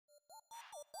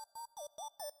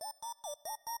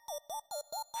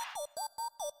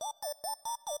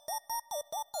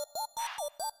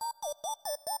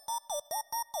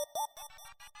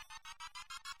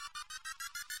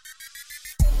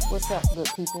What's up, good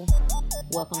people?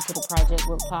 Welcome to the Project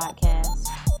Rook Podcast.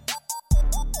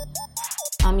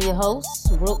 I'm your host,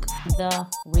 Rook the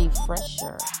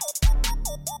Refresher.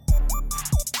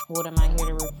 What am I here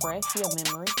to refresh? Your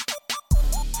memory.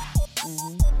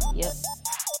 Yep.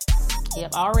 I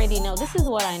already know. This is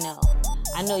what I know.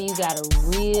 I know you got a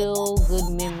real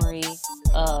good memory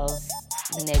of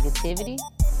negativity.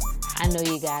 I know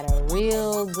you got a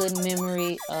real good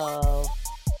memory of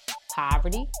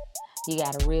poverty. You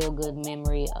got a real good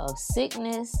memory of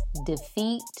sickness,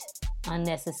 defeat,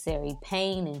 unnecessary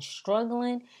pain, and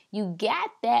struggling. You got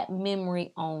that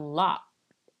memory on lock.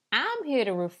 I'm here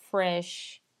to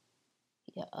refresh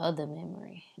your other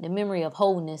memory, the memory of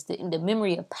wholeness, the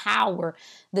memory of power,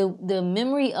 the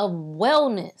memory of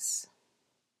wellness.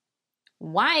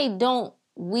 Why don't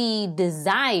we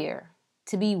desire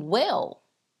to be well?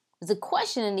 It's a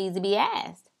question that needs to be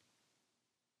asked.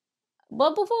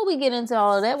 But before we get into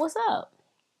all of that, what's up?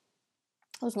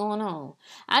 What's going on?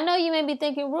 I know you may be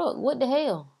thinking, Rook, what the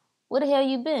hell? Where the hell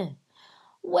you been?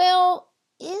 Well,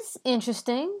 it's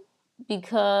interesting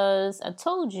because I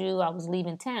told you I was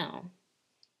leaving town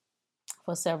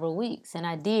for several weeks, and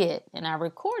I did, and I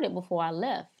recorded before I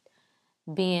left,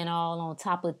 being all on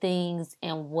top of things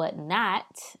and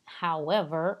whatnot.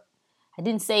 However, I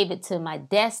didn't save it to my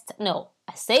desktop. No,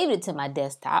 I saved it to my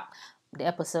desktop, the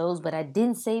episodes, but I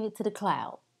didn't save it to the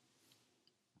cloud.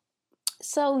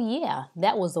 So yeah,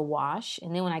 that was a wash.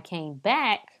 And then when I came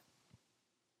back,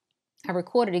 I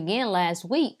recorded again last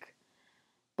week,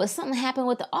 but something happened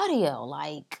with the audio,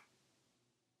 like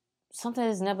something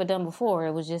that's never done before.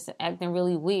 It was just acting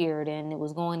really weird, and it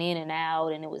was going in and out,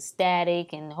 and it was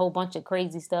static and a whole bunch of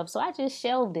crazy stuff. So I just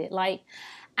shelved it.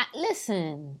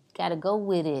 Listen, gotta go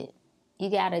with it. You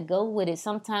gotta go with it.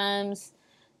 Sometimes,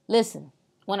 listen,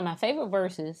 one of my favorite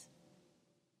verses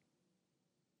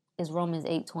is Romans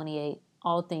 8:28.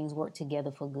 All things work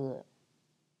together for good.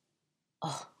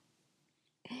 Oh,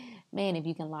 man, if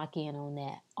you can lock in on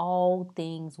that. All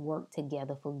things work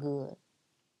together for good.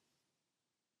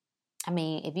 I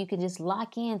mean, if you could just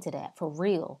lock into that for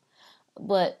real.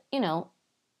 But, I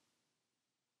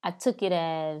took it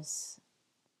as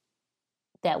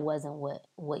that wasn't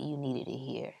what you needed to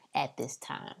hear at this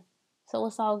time. So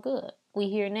it's all good. We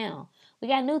here now. We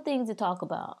got new things to talk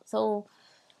about. So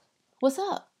what's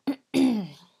up?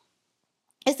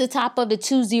 It's the top of the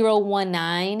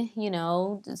 2019,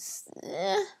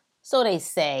 so they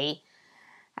say.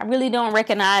 I really don't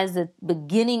recognize the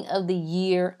beginning of the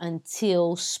year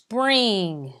until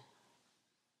spring.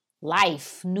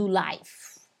 New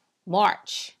life,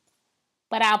 March.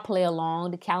 But I'll play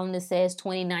along. The calendar says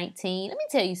 2019. Let me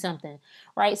tell you something,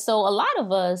 right? So a lot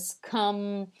of us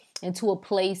come into a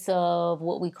place of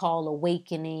what we call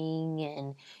awakening,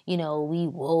 and, we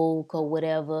woke or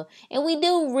whatever. And we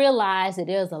do realize that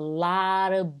there's a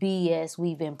lot of BS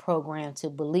we've been programmed to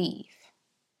believe.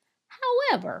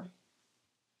 However,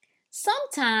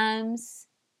 sometimes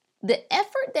the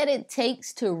effort that it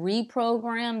takes to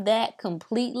reprogram that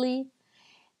completely,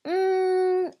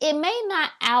 it may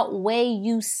not outweigh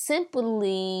you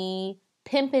simply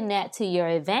pimping that to your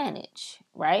advantage,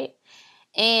 right?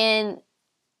 And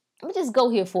let me just go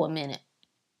here for a minute.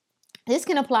 This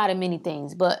can apply to many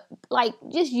things, but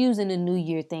just using the New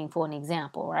Year thing for an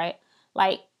example, right?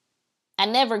 I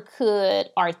never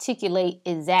could articulate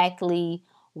exactly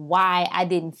why I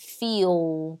didn't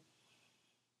feel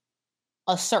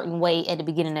a certain way at the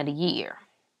beginning of the year,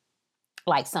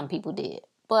 like some people did.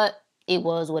 But it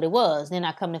was what it was. Then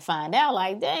I come to find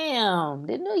out, damn,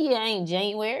 the New Year ain't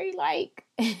January.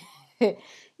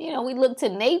 We look to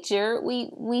nature.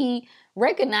 We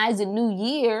recognize the New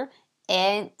Year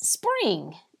and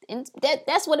spring. And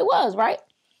that's what it was, right?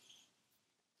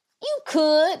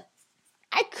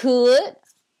 I could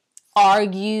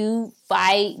argue,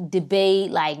 fight,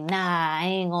 debate, nah, I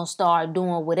ain't gonna start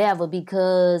doing whatever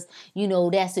because,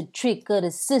 that's a trick of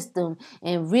the system.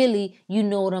 And really, you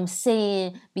know what I'm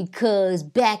saying? Because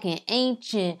back in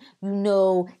ancient,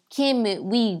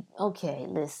 okay,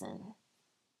 listen,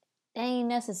 that ain't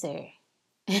necessary.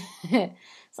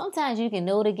 Sometimes you can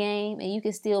know the game and you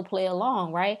can still play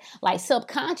along, right?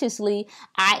 Subconsciously,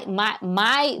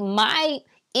 my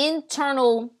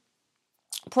internal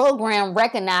program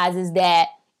recognizes that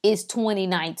it's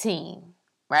 2019,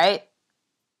 right?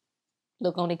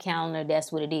 Look on the calendar,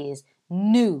 that's what it is.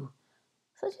 New.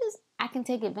 So I can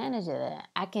take advantage of that.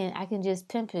 I can just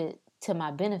pimp it to my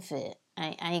benefit.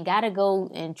 I ain't gotta go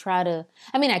and I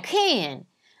can.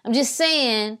 I'm just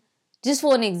saying, just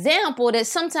for an example, that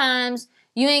sometimes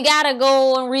you ain't gotta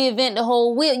go and reinvent the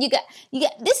wheel. You got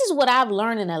this is what I've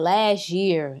learned in the last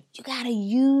year. You gotta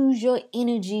use your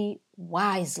energy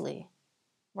wisely.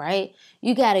 right?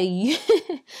 You gotta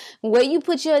where you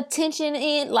put your attention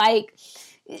in, like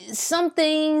some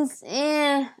things,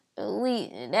 that's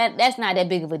not that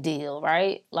big of a deal,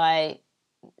 right? Like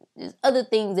there's other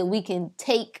things that we can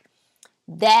take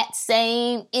that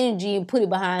same energy and put it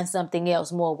behind something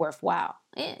else more worthwhile.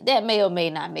 That may or may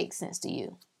not make sense to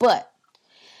you. But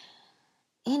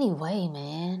anyway,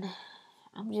 man,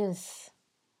 I'm just,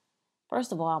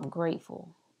 first of all, I'm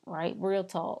grateful, right? Real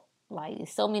talk. Like,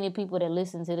 there's so many people that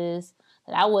listen to this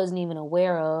that I wasn't even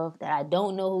aware of, that I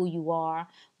don't know who you are,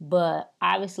 but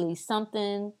obviously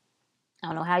something, I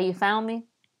don't know how you found me,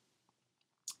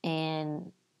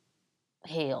 and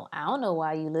hell, I don't know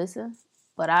why you listen,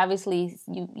 but obviously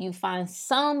you find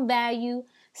some value,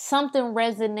 something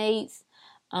resonates,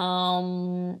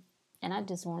 and I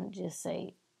just want to just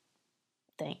say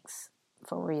thanks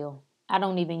for real. I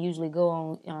don't even usually go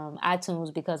on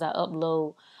iTunes because I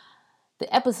upload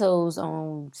the episodes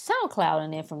on SoundCloud,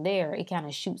 and then from there it kind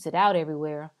of shoots it out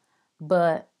everywhere.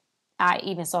 But I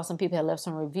even saw some people had left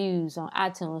some reviews on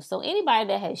iTunes. So anybody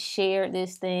that has shared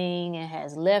this thing and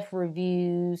has left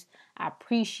reviews, I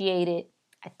appreciate it.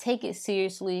 I take it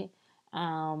seriously.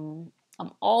 I'm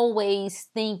always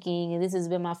thinking, and this has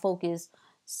been my focus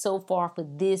so far for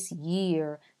this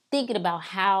year, thinking about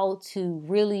how to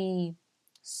really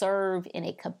serve in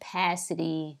a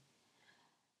capacity,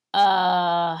 in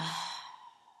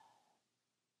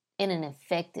an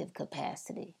effective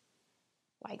capacity.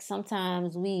 Like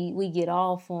sometimes we get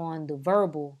off on the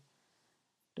verbal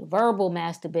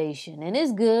masturbation, and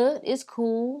it's good, it's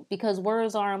cool, because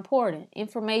words are important.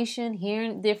 Information,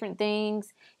 hearing different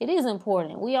things, it is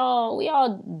important. We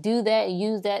all do that,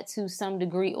 use that to some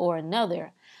degree or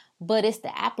another, but it's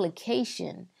the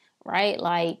application, right?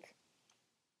 Like,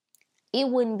 it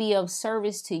wouldn't be of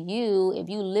service to you if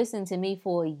you listen to me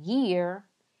for a year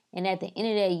and at the end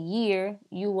of that year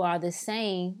you are the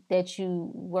same that you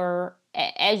were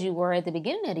as you were at the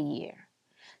beginning of the year.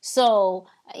 So,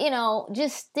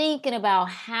 just thinking about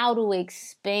how to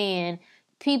expand.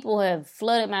 People have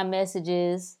flooded my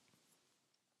messages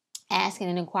asking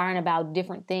and inquiring about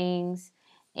different things,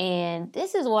 and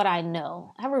this is what I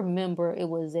know. I remember it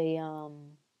was a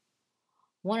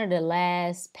one of the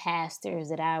last pastors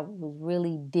that I was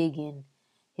really digging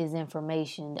his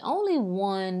information. The only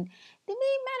one,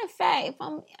 matter of fact,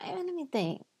 let me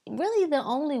think, really the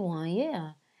only one,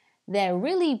 yeah, that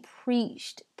really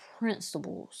preached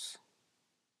principles,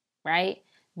 right?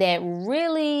 That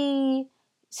really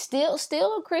still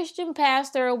a Christian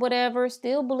pastor or whatever,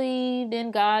 still believed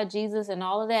in God, Jesus, and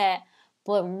all of that,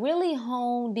 but really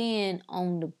honed in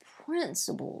on the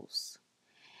principles.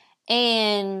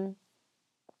 And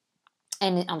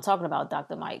I'm talking about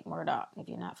Dr. Mike Murdock, if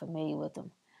you're not familiar with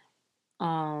him.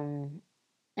 And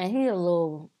he a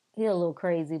little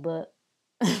crazy, but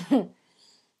I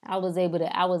was able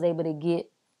to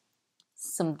get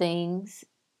some things,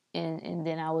 and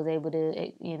then I was able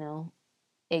to,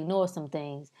 ignore some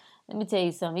things. Let me tell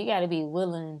you something. You got to be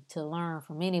willing to learn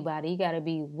from anybody. You got to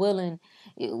be willing.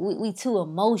 We too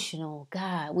emotional.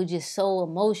 God, we're just so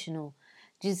emotional.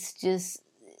 Just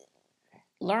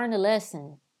learn the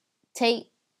lesson.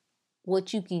 Take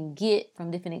what you can get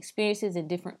from different experiences and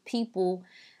different people,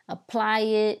 apply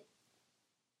it,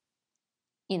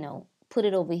 put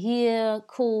it over here,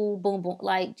 cool, boom, boom,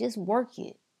 like just work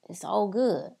it. It's all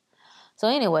good. So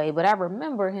anyway, but I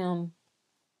remember him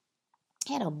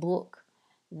had a book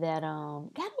that got a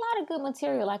lot of good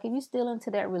material. Like if you're still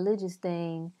into that religious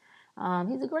thing,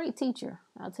 he's a great teacher,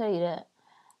 I'll tell you that.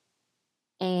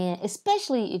 And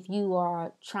especially if you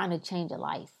are trying to change a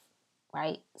life,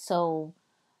 right? So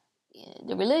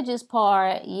the religious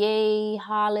part, yay,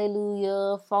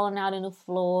 hallelujah, falling out in the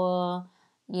floor,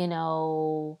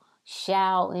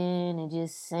 shouting and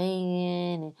just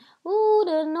singing, and ooh,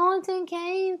 the anointing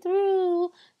came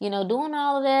through, doing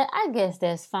all of that. I guess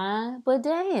that's fine. But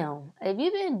damn, if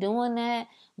you've been doing that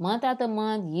month after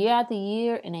month, year after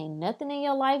year, and ain't nothing in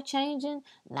your life changing,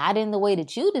 not in the way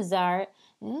that you desire it,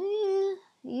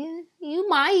 you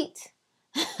might.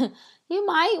 You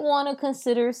might want to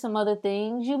consider some other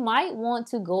things. You might want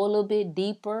to go a little bit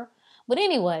deeper. But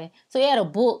anyway, so he had a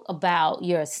book about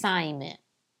your assignment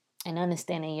and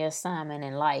understanding your assignment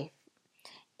in life.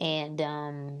 And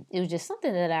it was just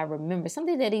something that I remember,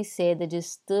 something that he said that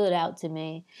just stood out to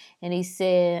me. And he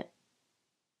said,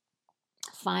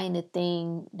 find the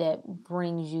thing that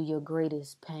brings you your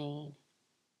greatest pain.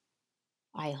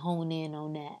 I hone in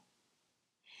on that.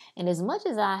 And as much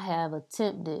as I have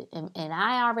attempted, and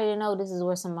I already know this is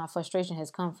where some of my frustration has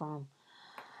come from,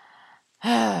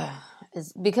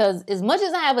 it's because as much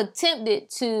as I have attempted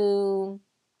to,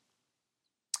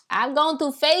 I've gone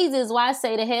through phases where I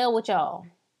say to hell with y'all.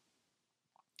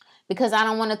 because I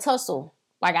don't want to tussle.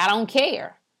 Like, I don't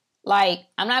care. Like,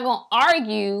 I'm not going to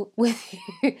argue with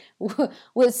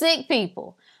with sick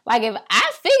people. Like, if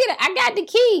I figured it, I got the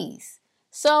keys.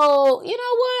 So, you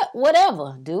know what?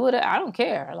 Whatever. Do it. I don't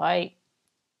care. Like,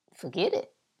 forget it.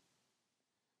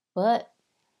 But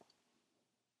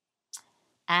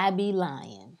I'd be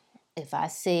lying if I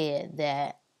said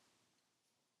that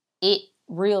it,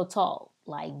 real talk,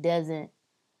 like, doesn't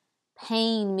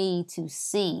pain me to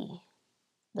see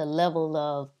the level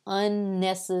of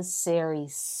unnecessary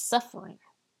suffering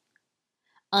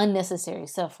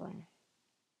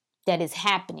that is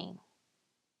happening,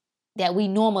 that we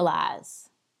normalize.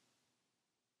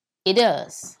 It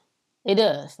does. It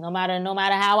does. No matter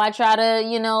how I try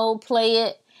to, play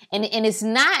it. And it's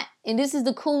not, and this is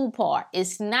the cool part,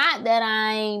 it's not that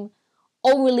I'm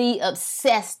overly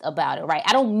obsessed about it, right?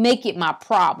 I don't make it my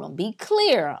problem. Be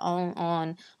clear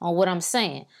on what I'm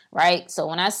saying, right? So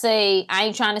when I say I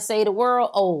ain't trying to save the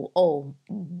world, oh,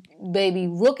 baby,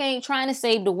 Rook ain't trying to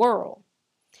save the world.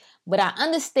 But I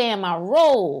understand my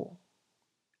role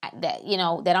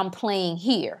that I'm playing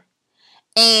here.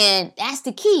 And that's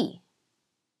the key.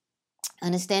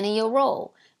 Understanding your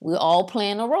role. We're all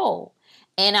playing a role.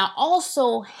 And I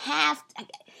also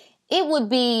it would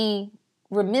be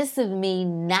remiss of me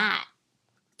not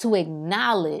to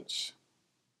acknowledge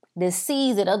the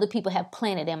seeds that other people have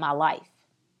planted in my life.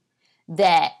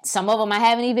 That some of them I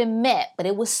haven't even met, but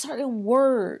it was certain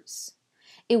words.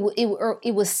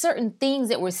 It was certain things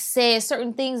that were said,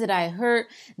 certain things that I heard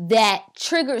that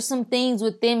triggered some things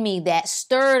within me, that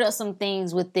stirred up some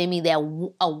things within me, that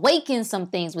awakened some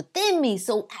things within me.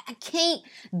 So I can't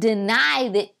deny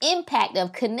the impact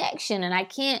of connection, and I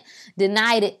can't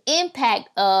deny the impact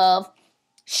of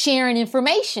sharing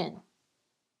information.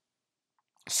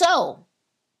 So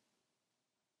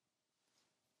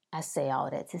I say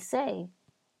all that to say,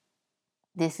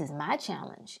 this is my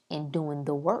challenge in doing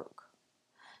the work.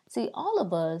 See, all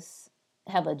of us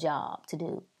have a job to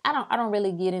do. I don't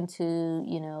really get into,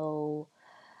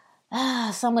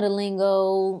 some of the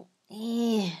lingo.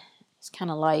 It's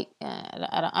kind of like,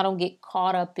 I don't get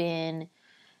caught up in,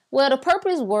 well, the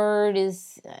purpose word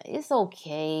is, it's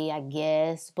okay, I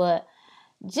guess, but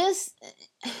just,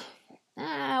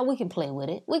 we can play with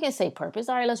it. We can say purpose.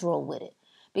 All right, let's roll with it.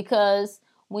 Because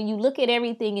when you look at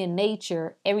everything in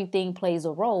nature, everything plays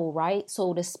a role, right?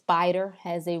 So the spider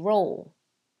has a role.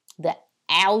 The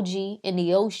algae in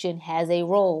the ocean has a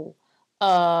role.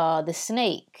 The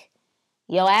snake,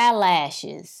 your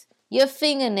eyelashes, your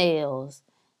fingernails.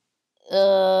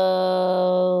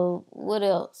 What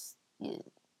else?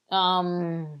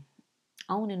 On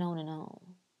and on and on.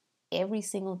 Every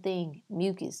single thing,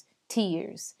 mucus,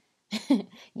 tears,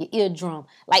 your eardrum.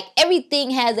 Like,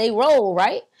 everything has a role,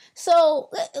 right?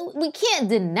 So we can't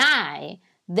deny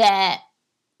that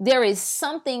there is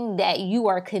something that you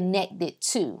are connected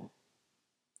to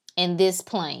in this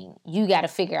plane. You got to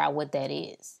figure out what that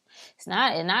is. It's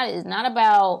not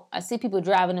about, I see people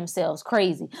driving themselves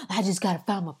crazy. I just got to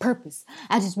find my purpose.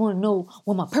 I just want to know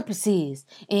what my purpose is.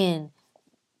 And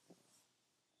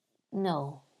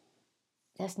no,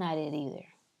 that's not it either,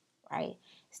 right?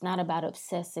 It's not about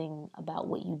obsessing about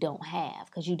what you don't have,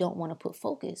 because you don't want to put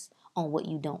focus on what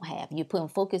you don't have. You're putting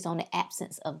focus on the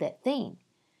absence of that thing,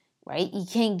 right? You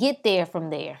can't get there from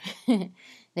there.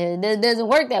 It doesn't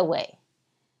work that way.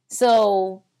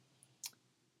 So,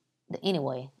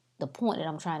 anyway, the point that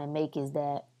I'm trying to make is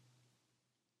that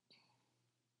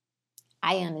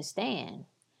I understand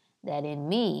that in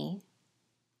me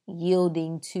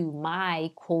yielding to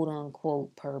my quote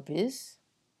unquote purpose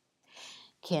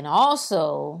can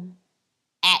also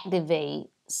activate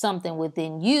something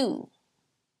within you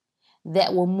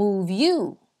that will move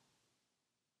you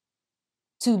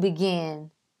to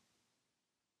begin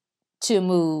to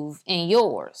move in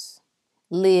yours,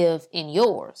 live in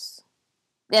yours.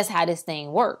 That's how this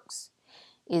thing works.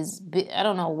 I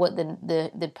don't know what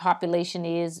the population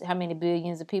is, how many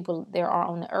billions of people there are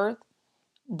on the earth.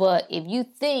 But if you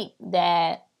think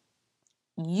that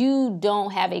you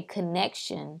don't have a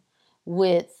connection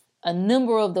with a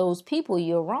number of those people,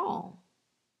 you're wrong.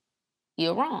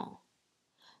 You're wrong.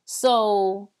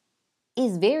 So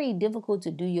it's very difficult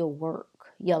to do your work,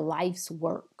 your life's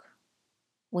work,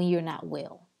 when you're not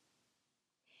well.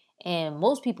 And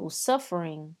most people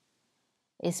suffering,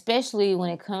 especially when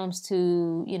it comes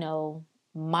to,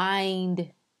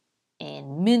 mind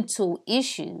and mental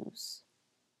issues,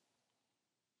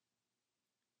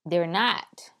 they're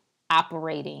not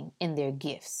operating in their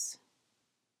gifts.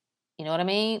 You know what I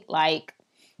mean? Like,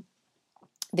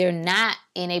 they're not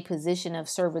in a position of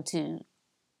servitude.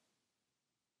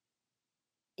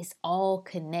 It's all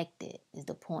connected, is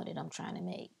the point that I'm trying to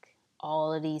make.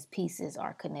 all of these pieces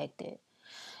are connected.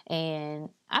 And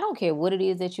I don't care what it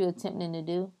is that you're attempting to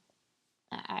do.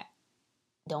 I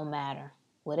don't matter.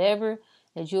 Whatever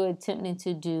that you're attempting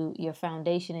to do, your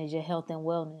foundation is your health and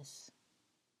wellness.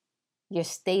 Your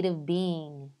state of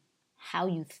being, how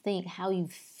you think, how you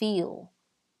feel,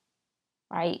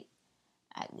 right?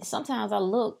 Sometimes I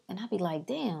look and I be like,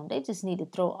 damn, they just need to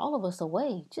throw all of us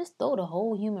away. Just throw the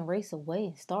whole human race away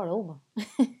and start over.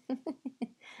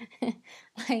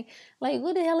 like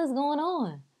what the hell is going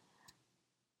on?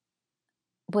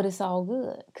 But it's all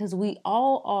good because we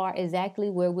all are exactly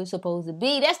where we're supposed to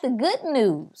be. That's the good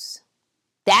news.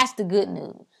 That's the good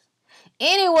news.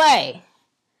 Anyway,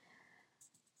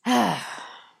 I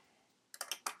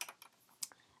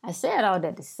said all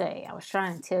that to say, I was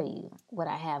trying to tell you what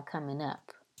I have coming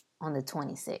up on the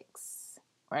 26th,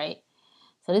 right?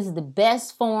 So this is the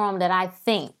best form that I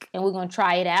think, and we're going to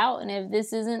try it out. And if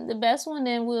this isn't the best one,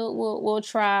 then we'll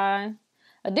try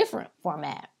a different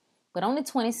format. But on the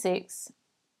 26th,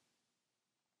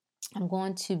 I'm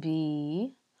going to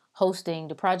be hosting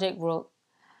the Project Rook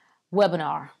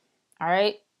webinar, all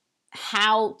right?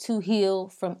 How to Heal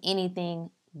from Anything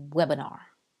webinar.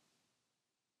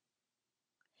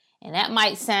 And that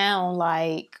might sound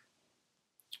like,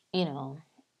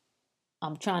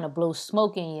 I'm trying to blow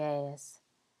smoke in your ass.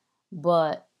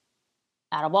 But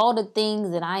out of all the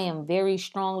things that I am very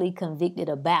strongly convicted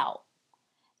about,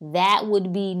 that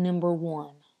would be number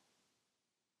one.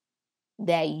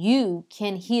 That you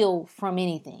can heal from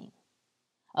anything.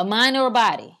 A mind or a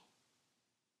body.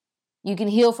 You can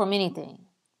heal from anything.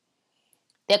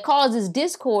 That causes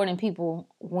discord in people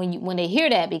when they hear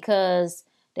that, because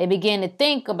they begin to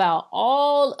think about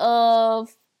all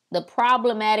of the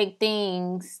problematic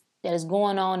things that is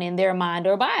going on in their mind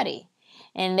or body.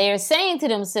 And they're saying to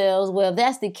themselves, well, if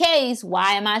that's the case,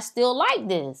 why am I still like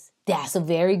this? That's a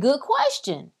very good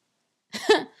question.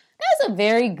 That's a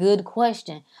very good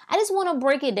question. I just want to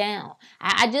break it down.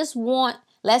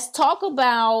 Let's talk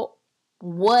about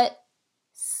what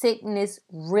sickness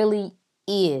really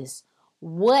is.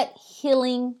 What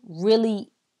healing really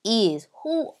is.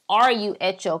 Who are you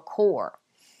at your core?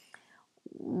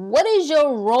 What is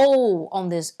your role on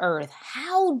this earth?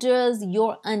 How does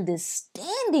your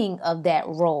understanding of that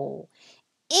role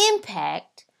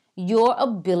impact your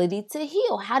ability to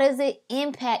heal? How does it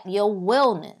impact your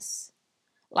wellness?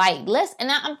 I'm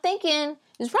thinking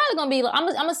it's probably going to be, I'm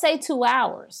going to say 2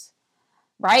 hours,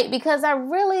 right? Because I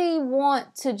really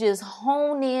want to just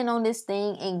hone in on this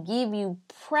thing and give you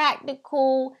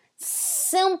practical,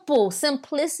 simplicity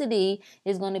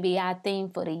is going to be our theme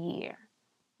for the year.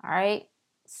 All right.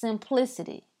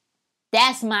 Simplicity.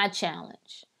 That's my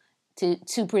challenge,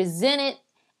 to present it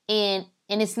and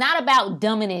it's not about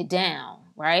dumbing it down,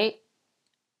 right?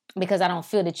 Because I don't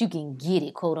feel that you can get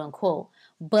it, quote unquote,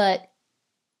 but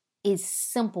it's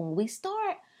simple. We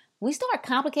start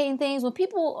complicating things when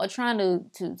people are trying to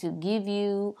give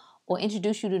you or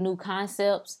introduce you to new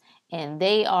concepts and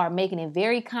they are making it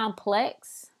very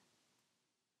complex.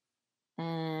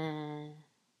 And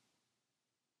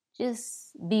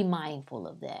just be mindful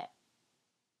of that.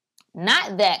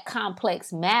 Not that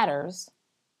complex matters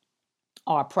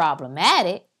are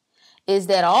problematic, is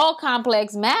that all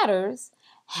complex matters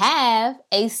have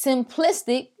a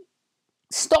simplistic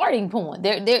starting point.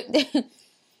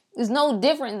 It's no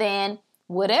different than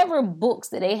whatever books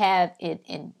that they have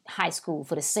in high school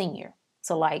for the senior.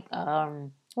 So like,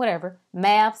 whatever,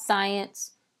 math,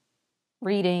 science,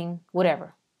 reading,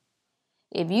 whatever.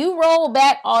 If you roll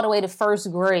back all the way to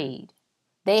first grade,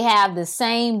 they have the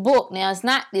same book. Now, I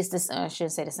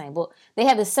shouldn't say the same book. They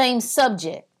have the same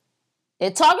subject.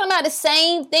 They're talking about the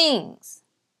same things.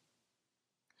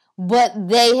 But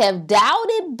they have dialed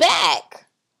it back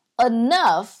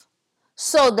enough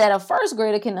so that a first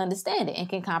grader can understand it and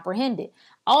can comprehend it.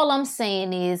 All I'm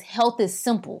saying is health is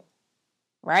simple,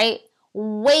 right?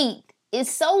 Weight is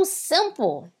so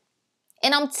simple.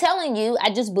 And I'm telling you,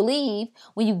 I just believe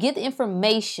when you get the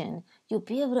information, you'll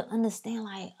be able to understand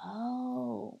like,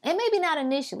 oh, and maybe not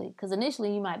initially, because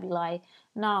initially you might be like,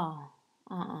 no,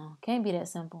 can't be that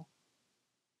simple.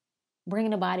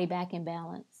 Bringing the body back in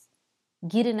balance,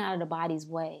 getting out of the body's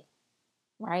way,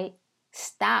 right?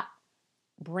 Stop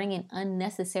bringing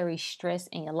unnecessary stress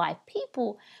in your life.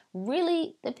 People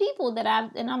really, the people that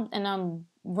I'm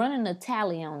running a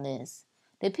tally on this,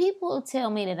 the people who tell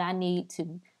me that I need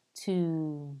to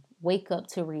wake up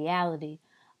to reality,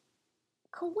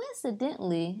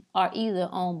 coincidentally, are either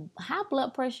on high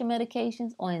blood pressure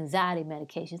medications or anxiety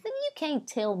medications. Then you can't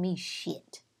tell me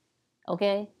shit,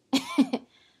 okay?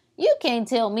 You can't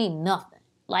tell me nothing.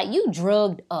 Like, you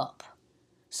drugged up.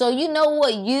 So you know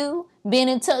what you being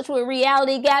in touch with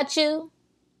reality got you?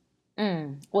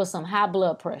 With some high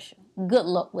blood pressure. Good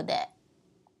luck with that.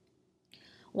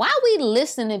 Why we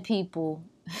listen to people?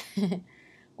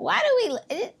 Why do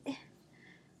we?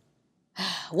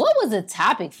 What was the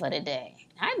topic for today?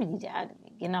 I be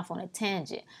getting off on a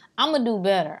tangent. I'm gonna do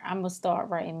better. I'm gonna start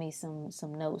writing me some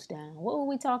notes down. What were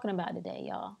we talking about today,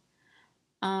 y'all?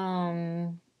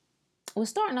 We're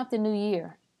starting off the new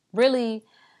year. Really,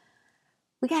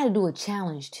 we got to do a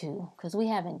challenge too, because we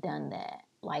haven't done that.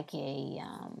 Like a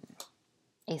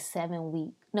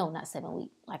 7-week, no, not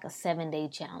 7-week, like a 7-day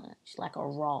challenge, like a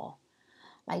raw.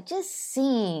 Like just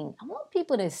seeing, I want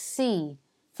people to see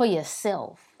for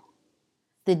yourself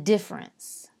the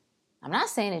difference. I'm not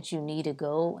saying that you need to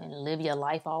go and live your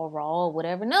life all raw or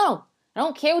whatever. No, I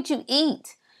don't care what you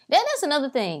eat. That's another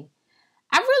thing.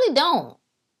 I really don't.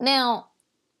 Now,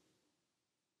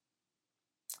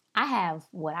 I have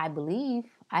what I believe.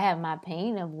 I have my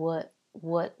opinion of what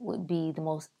would be the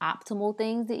most optimal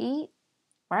things to eat,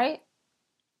 right?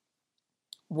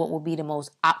 What would be the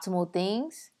most optimal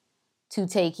things to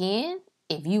take in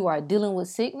if you are dealing with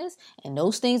sickness, and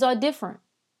those things are different,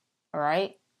 all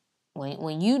right?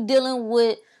 When you dealing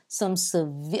with some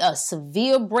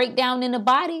severe breakdown in the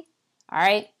body, all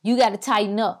right, you got to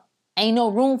tighten up. Ain't no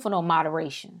room for no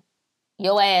moderation.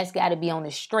 Your ass got to be on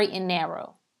the straight and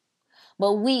narrow.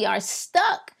 But we are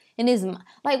stuck in this,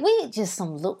 like we just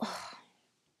some little,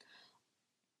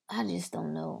 I just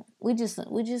don't know. We just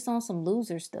on some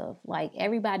loser stuff. Like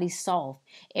everybody's soft.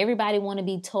 Everybody want to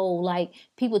be told, like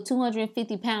people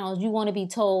 250 pounds, you want to be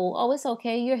told, oh, it's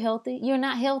okay, you're healthy. You're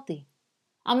not healthy.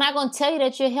 I'm not going to tell you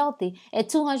that you're healthy at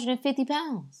 250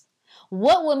 pounds.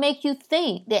 What would make you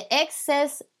think that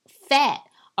excess fat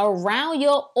around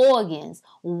your organs,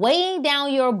 weighing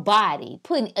down your body,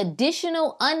 putting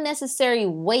additional unnecessary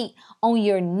weight on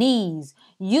your knees,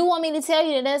 you want me to tell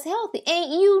you that that's healthy?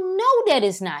 And you know that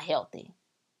it's not healthy.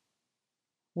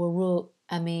 Well, Rook,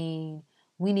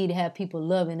 we need to have people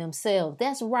loving themselves.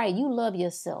 That's right. You love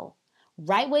yourself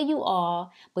right where you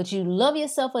are, but you love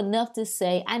yourself enough to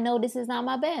say, I know this is not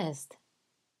my best.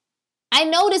 I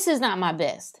know this is not my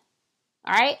best.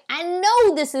 All right? I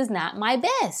know this is not my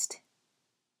best.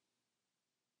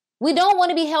 We don't want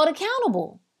to be held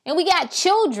accountable. And we got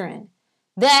children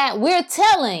that we're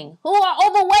telling who are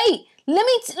overweight. Let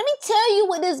me tell you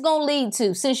what this is going to lead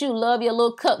to, since you love your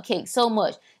little cupcake so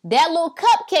much. That little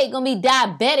cupcake going to be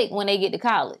diabetic when they get to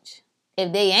college.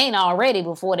 If they ain't already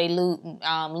before they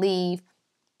leave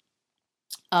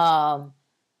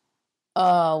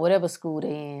whatever school they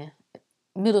in,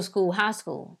 middle school, high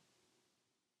school.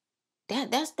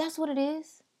 That's what it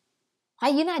is.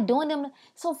 Like, you're not doing them.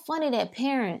 It's so funny that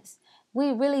parents,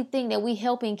 we really think that we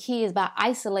helping kids by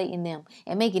isolating them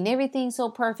and making everything so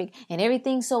perfect and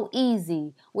everything so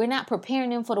easy. We're not preparing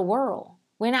them for the world.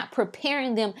 We're not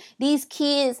preparing them. These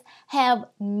kids have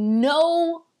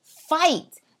no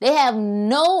fight. They have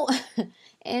no,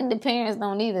 and the parents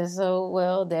don't either. So,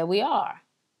 well, there we are.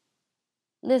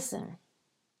 Listen,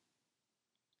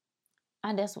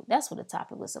 that's what the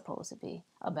topic was supposed to be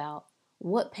about.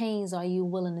 What pains are you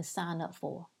willing to sign up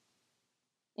for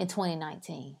in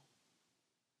 2019?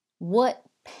 What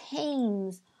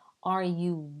pains are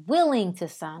you willing to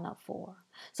sign up for?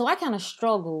 So I kind of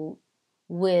struggled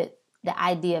with the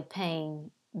idea of pain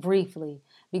briefly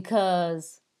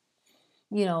because,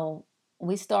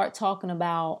 we start talking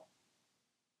about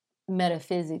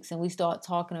metaphysics and we start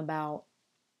talking about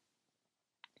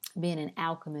being an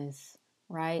alchemist,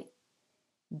 right?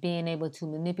 Being able to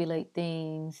manipulate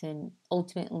things and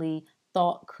ultimately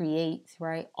thought creates,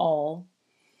 right? All.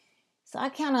 So I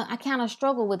kind of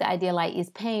struggle with the idea, like, is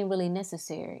pain really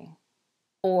necessary?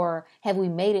 Or have we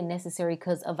made it necessary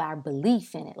because of our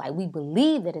belief in it? Like, we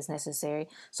believe that it's necessary,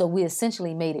 so we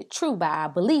essentially made it true by our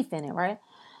belief in it, right?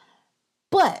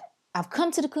 But I've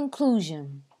come to the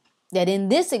conclusion that in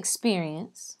this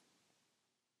experience,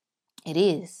 it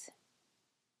is.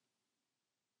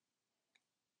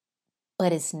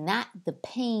 But it's not the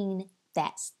pain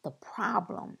that's the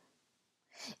problem.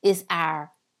 It's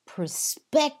our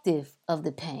perspective of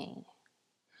the pain.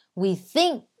 We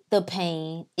think the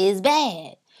pain is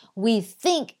bad. We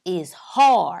think it's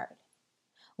hard.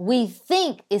 We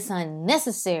think it's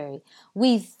unnecessary.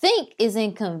 We think it's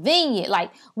inconvenient.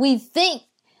 Like, we think,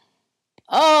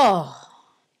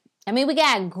 we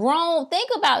got grown. Think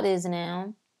about this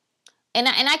now. And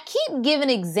I keep giving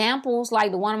examples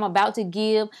like the one I'm about to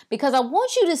give because I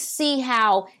want you to see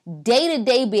how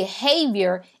day-to-day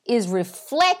behavior is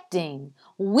reflecting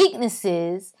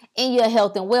weaknesses in your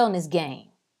health and wellness game,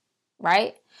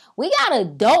 right? We got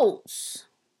adults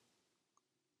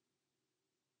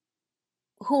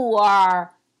who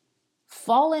are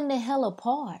falling the hell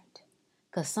apart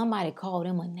because somebody called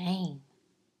them a name.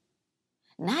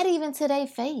 Not even to their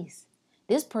face.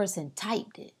 This person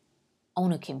typed it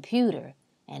on a computer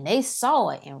and they saw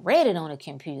it and read it on a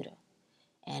computer.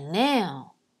 And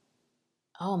now,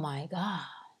 oh my God,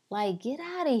 like, get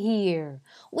out of here.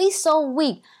 We so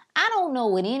weak. I don't know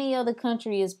what any other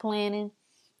country is planning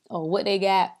or what they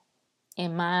got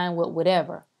in mind with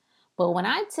whatever. But when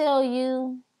I tell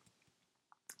you,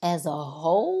 as a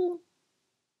whole,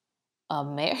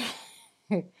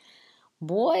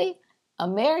 boy,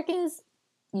 Americans,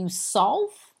 you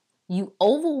soft, you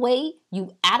overweight,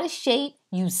 you out of shape,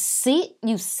 you sick,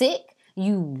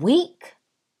 you weak,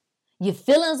 your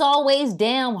feelings always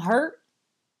damn hurt,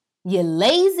 you're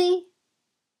lazy.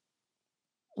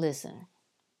 Listen,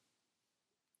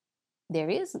 there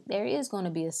is going to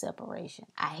be a separation.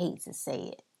 I hate to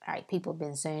say it. All right, people have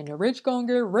been saying the rich gonna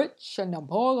get rich and the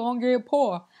poor gonna get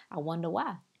poor. I wonder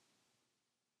why.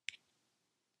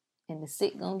 And the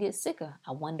sick gonna get sicker.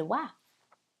 I wonder why.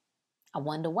 I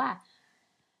wonder why.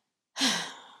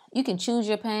 You can choose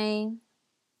your pain.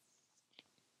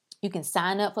 You can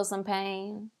sign up for some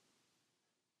pain.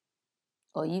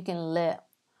 Or you can let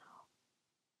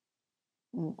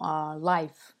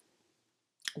life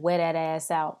wear that ass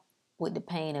out with the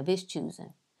pain of its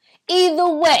choosing. Either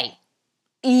way,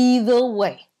 the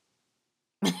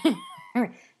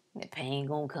pain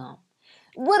gonna come.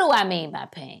 What do I mean by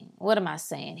pain? What am I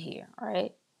saying here? All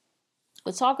right.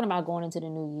 We're talking about going into the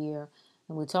new year,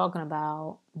 and we're talking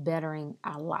about bettering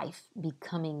our life,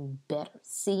 becoming better,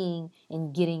 seeing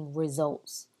and getting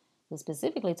results. We're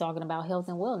specifically talking about health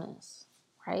and wellness,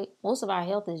 right? Most of our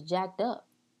health is jacked up.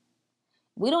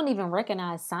 We don't even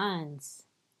recognize signs,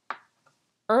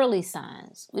 early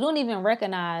signs. We don't even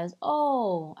recognize,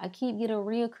 oh, I keep getting a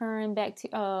reoccurring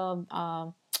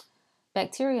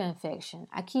bacteria infection.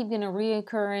 I keep getting a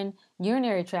reoccurring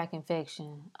urinary tract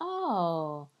infection.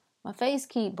 Oh, my face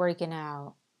keep breaking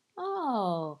out.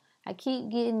 Oh, I keep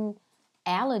getting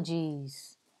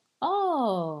allergies.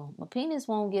 Oh, my penis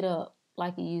won't get up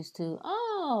like it used to.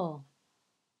 Oh,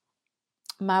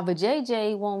 my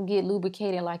vajayjay won't get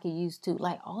lubricated like it used to.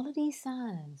 Like, all of these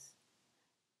signs.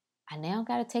 I now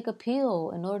got to take a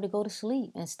pill in order to go to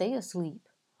sleep and stay asleep.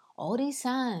 All these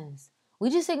signs. We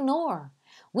just ignore.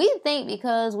 We think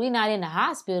because we're not in the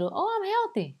hospital, oh, I'm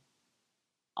healthy.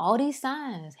 All these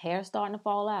signs. Hair starting to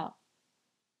fall out.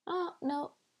 Oh,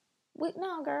 no.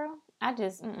 No, girl.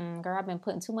 Girl, I've been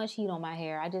putting too much heat on my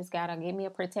hair. I just got to give me a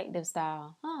protective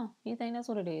style. Huh, you think that's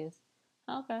what it is?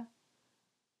 Okay.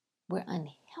 We're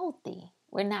unhealthy.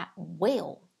 We're not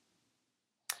well.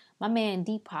 My man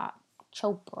Deepak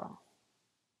Chopra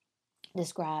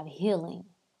described healing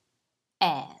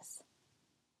as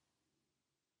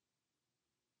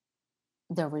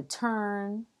the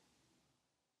return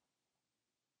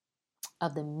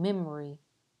of the memory.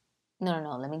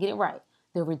 No, let me get it right.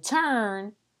 The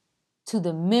return to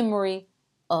the memory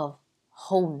of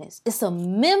wholeness. It's a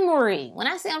memory. When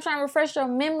I say I'm trying to refresh your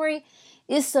memory,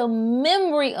 it's a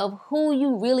memory of who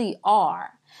you really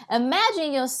are.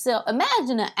 Imagine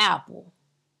an apple,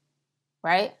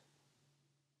 right?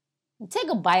 You take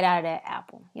a bite out of that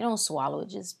apple. You don't swallow it,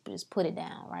 just put it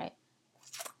down, right?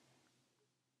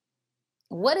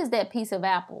 What is that piece of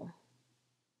apple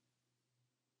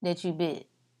that you bit?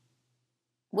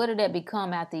 What did that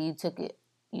become after you took it?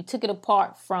 You took it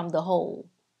apart from the whole.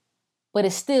 But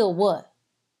it's still what?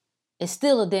 It's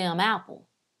still a damn apple.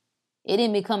 It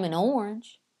didn't become an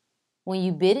orange when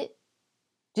you bit it.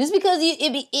 Just because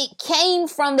it came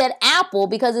from that apple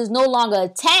because it's no longer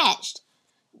attached.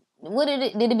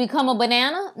 Did it become a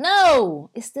banana? No,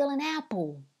 it's still an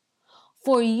apple.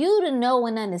 For you to know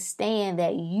and understand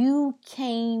that you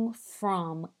came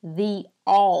from the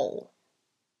all,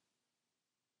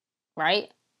 right?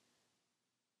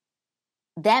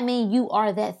 That means you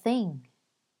are that thing.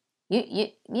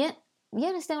 You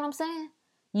understand what I'm saying?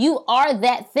 You are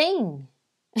that thing.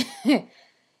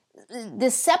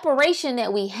 The separation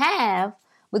that we have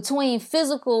between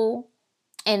physical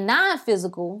and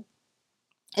non-physical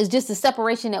is just the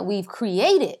separation that we've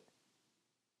created.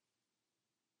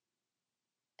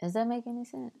 Does that make any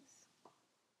sense?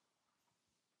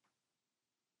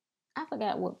 I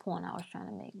forgot what point I was trying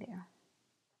to make there.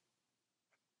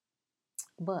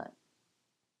 But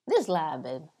this live,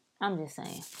 baby. I'm just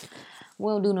saying.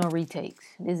 We don't do no retakes.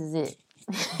 This is it.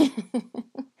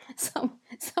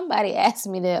 Somebody asked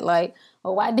me that, like,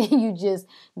 well, why didn't you just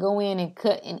go in and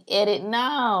cut and edit? No,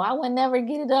 I would never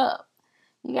get it up.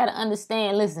 You got to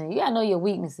understand, listen, you got to know your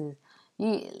weaknesses.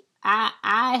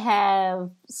 I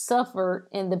have suffered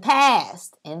in the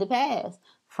past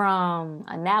from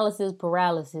analysis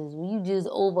paralysis, where you just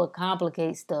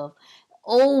overcomplicate stuff,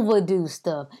 overdo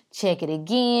stuff, check it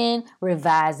again,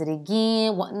 revise it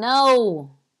again.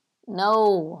 No.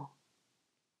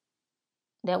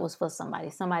 That was for somebody.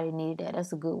 Somebody needed that.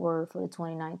 That's a good word for the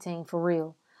 2019, for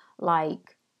real.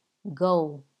 Like,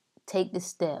 go, take the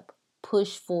step,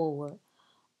 push forward.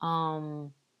 I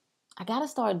gotta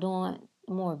start doing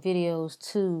more videos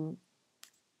too,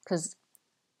 because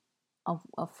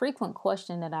a frequent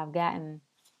question that I've gotten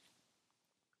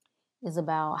is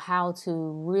about how to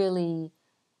really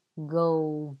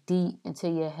go deep into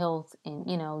your health and,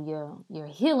 you know, your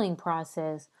healing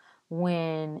process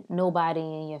when nobody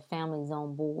in your family is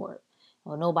on board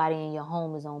or nobody in your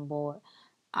home is on board.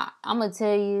 I'm going to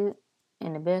tell you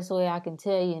in the best way I can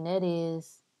tell you, and that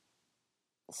is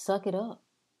suck it up.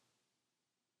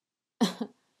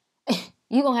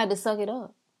 You're going to have to suck it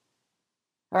up.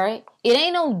 All right? It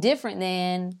ain't no different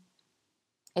than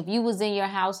if you was in your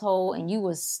household and you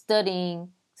was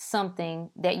studying something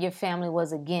that your family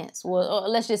was against.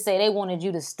 Well, let's just say they wanted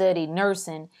you to study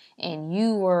nursing and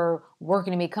you were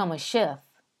working to become a chef,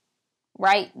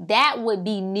 right? That would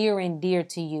be near and dear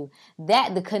to you.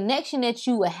 That the connection that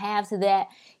you would have to that,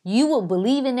 you would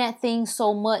believe in that thing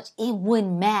so much, it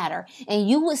wouldn't matter. And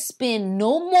you would spend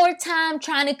no more time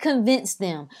trying to convince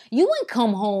them. You wouldn't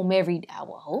come home every day. I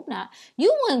would hope not.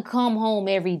 You wouldn't come home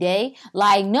every day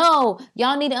like, no,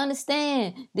 y'all need to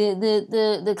understand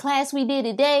the class we did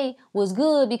today was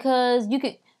good because you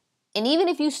could. And even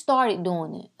if you started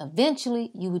doing it,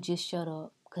 eventually you would just shut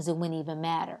up because it wouldn't even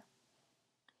matter.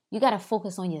 You got to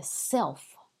focus on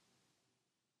yourself.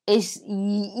 It's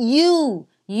you.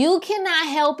 You cannot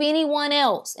help anyone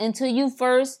else until you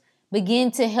first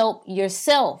begin to help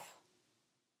yourself.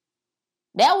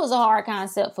 That was a hard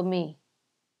concept for me,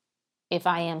 if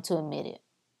I am to admit it,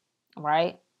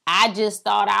 right? I just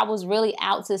thought I was really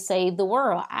out to save the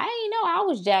world. I didn't know I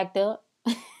was jacked up.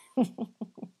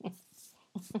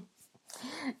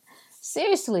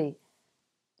 Seriously,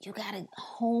 you got to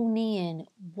hone in.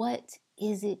 What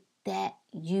is it that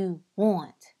you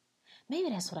want? Maybe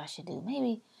that's what I should do.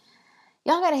 Maybe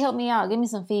y'all got to help me out. Give me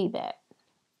some feedback.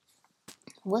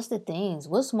 What's the things?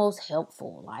 What's most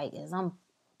helpful? Like, as I'm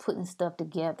putting stuff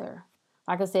together.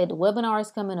 Like I said, the webinar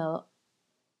is coming up.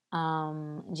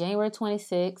 January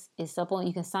 26th. It's up on,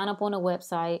 you can sign up on the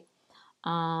website.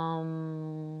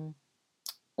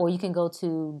 Or you can go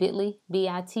to bit.ly/how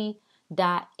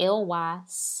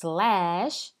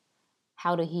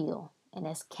to heal. And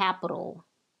that's capital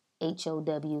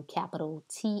HOW, capital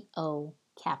TO,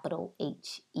 capital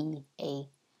HEAL.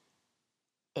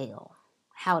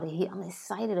 How to heal. I'm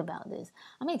excited about this.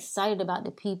 I'm excited about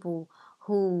the people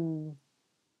who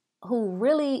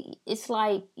really, it's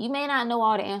like, you may not know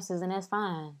all the answers and that's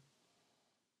fine.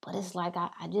 But it's like,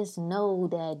 I just know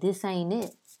that this ain't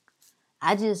it.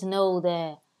 I just know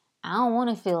that I don't want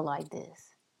to feel like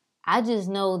this. I just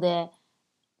know that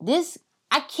this,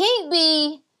 I can't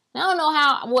be, I don't know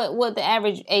what the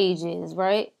average age is,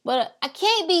 right? But I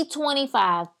can't be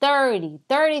 25, 30,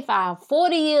 35,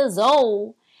 40 years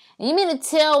old. And you mean to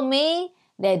tell me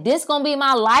that this going to be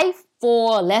my life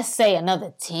for, let's say,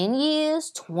 another 10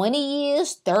 years, 20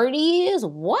 years, 30 years?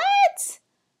 What?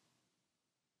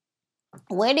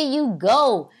 Where do you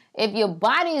go if your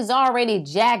body is already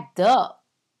jacked up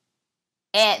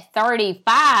at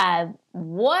 35?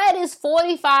 What is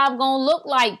 45 going to look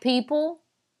like, people?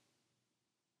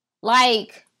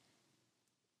 Like,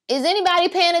 is anybody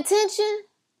paying attention?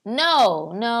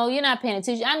 No, you're not paying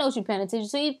attention. I know what you're paying attention to.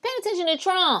 So you're paying attention to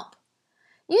Trump.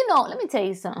 You know, let me tell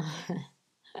you something.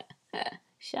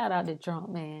 Shout out to Trump,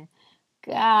 man.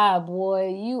 God, boy,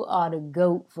 you are the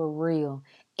GOAT for real.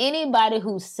 Anybody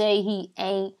who say he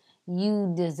ain't,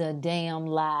 you is a damn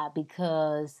lie,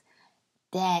 because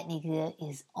that nigga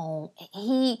is on.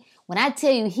 When I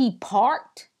tell you he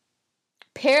parked,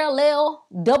 parallel,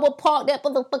 double parked that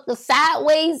motherfucker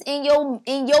sideways in your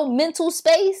mental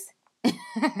space.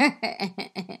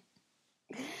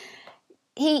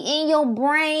 He in your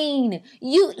brain.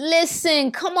 You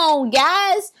listen, come on,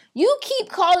 guys. You keep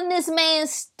calling this man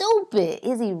stupid.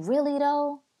 Is he really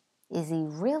though? Is he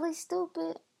really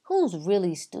stupid? Who's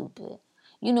really stupid?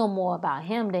 You know more about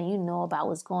him than you know about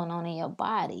what's going on in your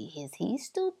body. Is he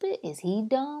stupid? Is he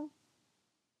dumb?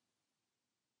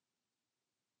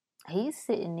 He's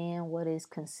sitting in what is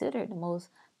considered the most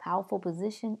powerful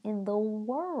position in the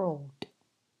world.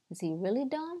 Is he really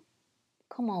dumb?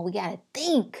 Come on, we gotta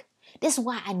think. This is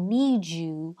why I need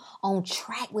you on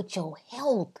track with your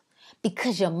health,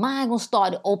 because your mind gonna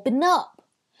start to open up.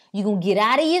 You're gonna get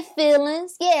out of your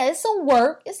feelings. Yeah, it's some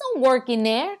work. It's some work in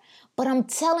there. But I'm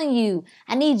telling you,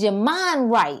 I need your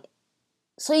mind right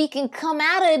so you can come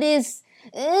out of this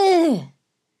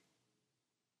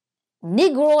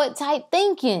Negroid type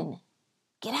thinking.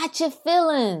 Get out your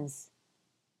feelings.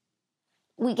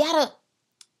 We gotta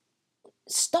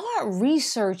start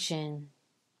researching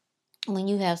when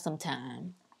you have some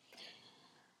time.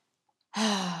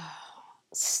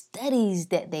 Studies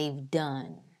that they've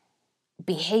done,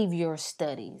 behavior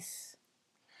studies,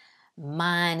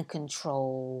 mind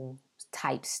control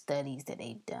type studies that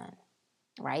they've done,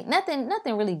 right? Nothing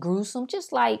really gruesome,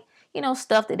 just like,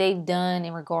 stuff that they've done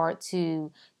in regard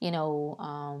to,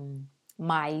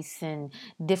 mice and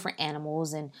different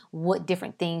animals and what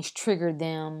different things trigger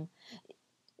them.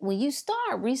 When you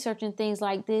start researching things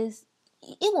like this,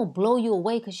 it will blow you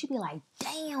away because you'll be like,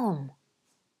 damn,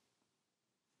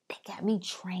 they got me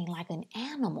trained like an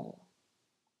animal.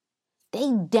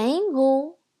 They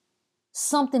dangle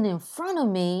something in front of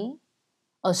me,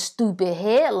 a stupid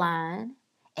headline,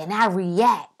 and I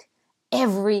react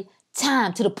every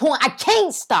time to the point I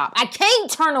can't stop. I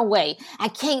can't turn away. I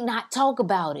can't not talk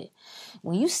about it.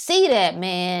 When you see that,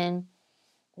 man,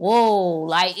 whoa,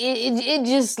 like it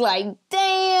just like,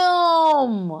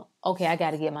 damn. Okay, I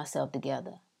got to get myself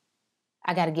together.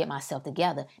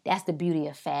 That's the beauty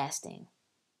of fasting.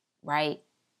 Right?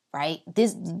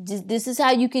 This is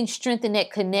how you can strengthen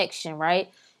that connection,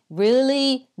 right?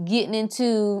 Really getting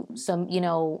into some,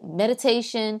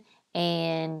 meditation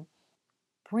and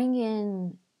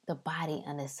bringing the body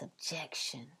under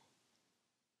subjection.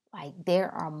 Like, there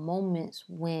are moments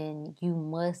when you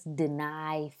must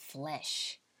deny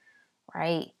flesh,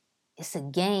 right? It's a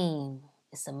game.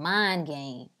 It's a mind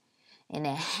game. And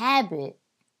a habit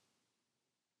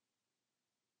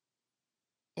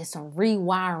is some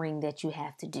rewiring that you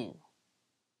have to do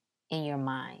in your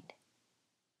mind.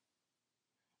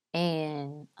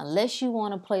 And unless you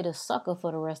want to play the sucker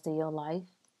for the rest of your life,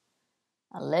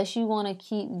 unless you want to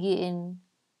keep getting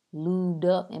lubed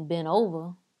up and bent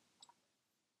over,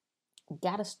 you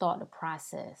got to start the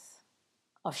process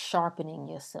of sharpening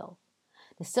yourself.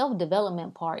 The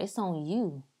self-development part, it's on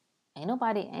you. Ain't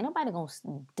nobody gonna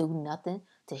do nothing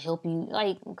to help you.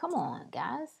 Like, come on,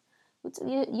 guys.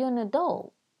 You're an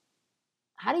adult.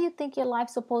 How do you think your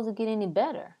life's supposed to get any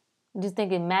better? You just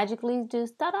thinking magically,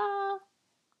 just ta-da.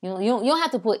 You don't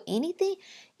have to put anything.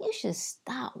 You should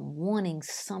stop wanting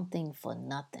something for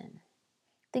nothing.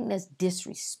 I think that's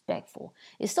disrespectful.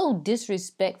 It's so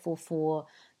disrespectful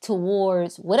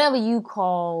towards whatever you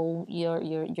call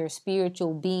your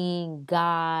spiritual being,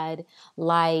 God.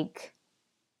 Like,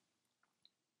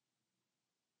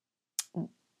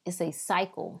 it's a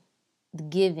cycle, the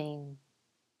giving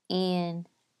in,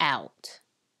 out.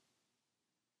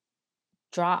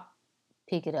 Drop,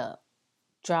 pick it up.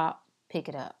 Drop, pick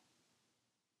it up.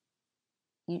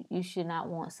 You should not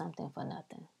want something for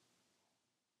nothing.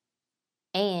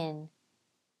 And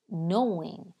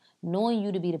knowing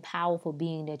you to be the powerful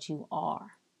being that you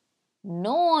are.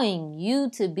 Knowing you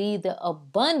to be the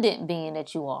abundant being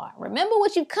that you are. Remember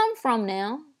what you come from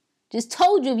now. Just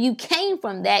told you if you came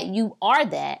from that, you are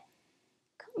that.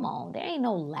 Come on, there ain't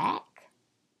no lack.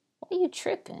 Why are you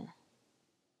tripping?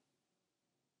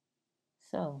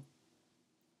 So,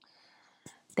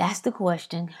 that's the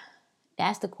question.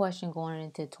 That's the question going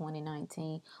into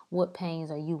 2019. What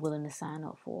pains are you willing to sign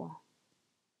up for?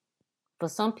 For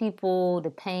some people,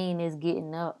 the pain is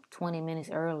getting up 20 minutes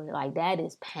early. Like, that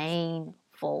is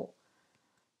painful.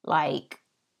 Like,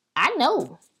 I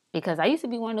know. Because I used to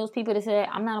be one of those people that said,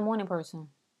 I'm not a morning person.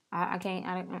 I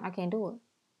can't do it.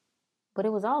 But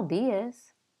it was all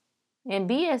BS. And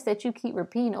BS that you keep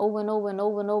repeating over and over and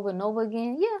over and over and over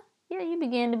again. Yeah, you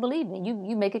begin to believe it.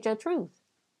 You make it your truth.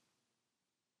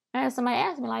 And somebody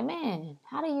asked me, like, man,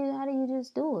 how do you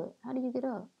just do it? How do you get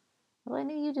up? Well,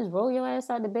 nigga, you just roll your ass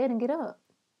out the bed and get up.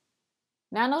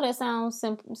 Now, I know that sounds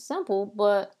simple,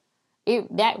 but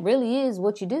that really is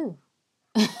what you do.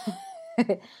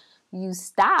 You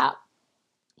stop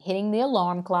hitting the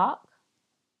alarm clock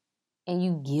and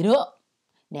you get up.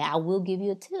 Now, I will give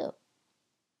you a tip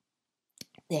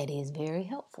that is very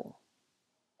helpful.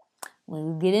 When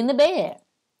you get into bed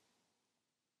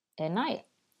at night,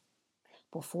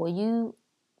 before you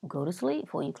go to sleep,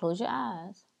 before you close your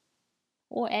eyes,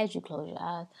 or as you close your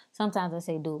eyes, sometimes I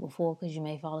say do it before because you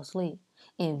may fall asleep.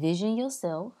 Envision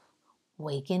yourself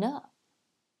waking up.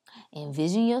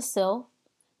 Envision yourself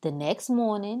the next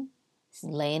morning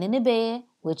laying in the bed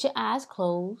with your eyes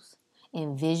closed.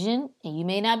 Envision, and you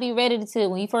may not be ready to,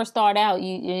 when you first start out, it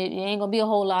ain't going to be a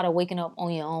whole lot of waking up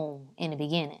on your own in the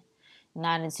beginning.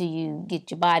 Not until you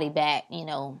get your body back,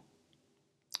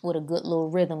 with a good little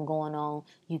rhythm going on,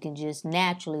 you can just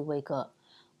naturally wake up.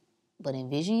 But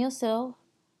envision yourself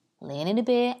laying in the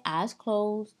bed, eyes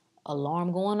closed,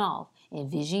 Alarm going off.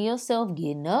 Envision yourself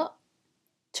getting up,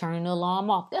 turning the alarm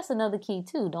off. That's another key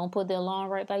too. Don't put the alarm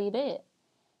right by your bed.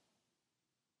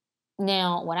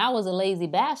 Now, when I was a lazy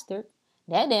bastard,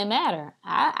 that didn't matter.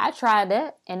 I tried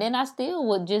that, and then I still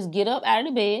would just get up out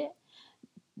of the bed,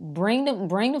 bring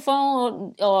the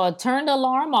phone or turn the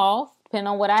alarm off, depending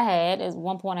on what I had. At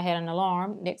one point I had an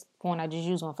alarm. Next point I just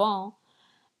used my phone.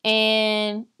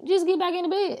 And just get back in the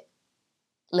bed.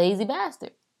 Lazy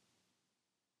bastard.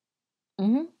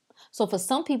 So for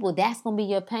some people, that's going to be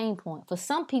your pain point. For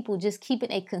some people, just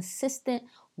keeping a consistent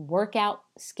workout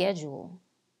schedule.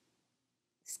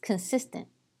 It's consistent.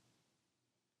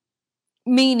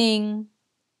 Meaning,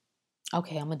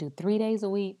 okay, I'm going to do 3 days a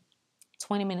week,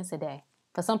 20 minutes a day.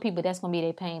 For some people, that's going to be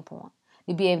their pain point.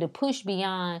 To be able to push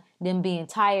beyond them being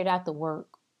tired after work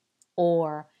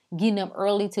or getting up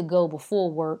early to go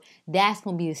before work, that's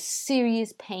going to be a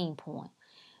serious pain point.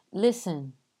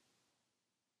 Listen,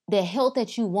 the health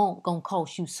that you want going to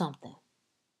cost you something.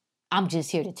 I'm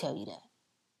just here to tell you that.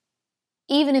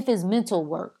 Even if it's mental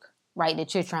work, right,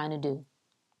 that you're trying to do.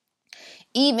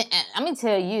 Even, I'm going to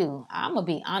tell you, I'm going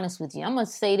to be honest with you. I'm going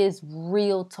to say this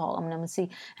real talk. I'm going to see,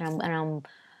 and I'm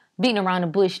beating around the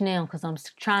bush now because I'm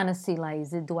trying to see, like,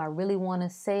 do I really want to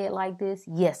say it like this?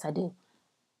 Yes, I do.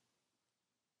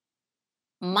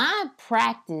 My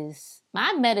practice,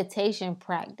 my meditation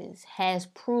practice has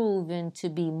proven to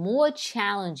be more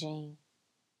challenging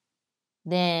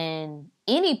than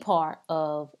any part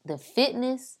of the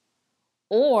fitness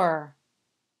or,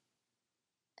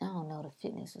 I don't know, the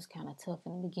fitness was kind of tough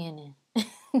in the beginning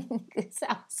because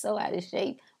I was so out of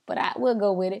shape, but I will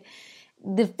go with it.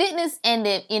 The fitness and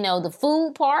the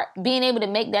food part, being able to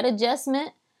make that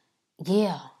adjustment,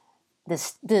 yeah.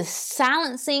 The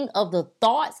silencing of the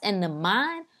thoughts and the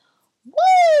mind,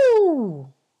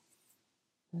 woo!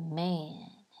 Man,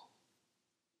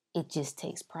 it just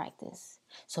takes practice.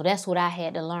 So that's what I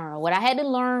had to learn. What I had to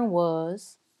learn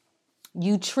was,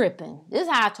 you tripping. This is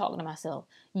how I talk to myself.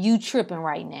 You tripping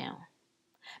right now.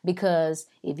 Because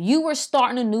if you were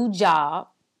starting a new job,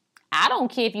 I don't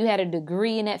care if you had a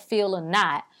degree in that field or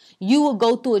not, you would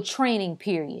go through a training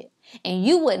period. And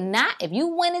you would not, if you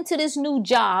went into this new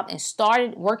job and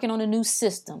started working on a new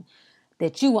system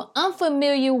that you were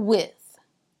unfamiliar with,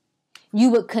 you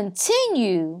would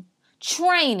continue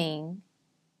training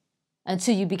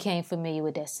until you became familiar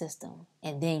with that system.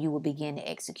 And then you would begin to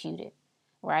execute it,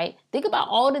 right? Think about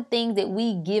all the things that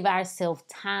we give ourselves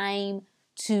time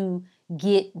to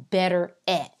get better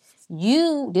at.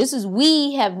 This is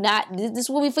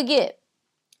what we forget.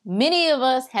 Many of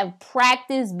us have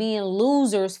practiced being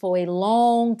losers for a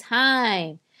long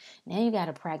time. Now you got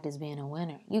to practice being a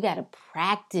winner. You got to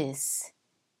practice,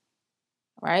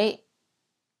 right?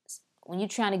 When you're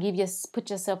trying to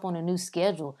put yourself on a new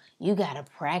schedule, you got to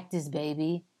practice,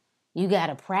 baby. You got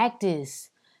to practice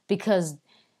because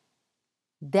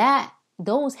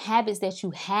those habits that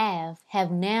you have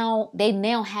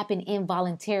now happen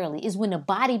involuntarily. It's when the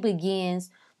body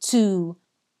begins to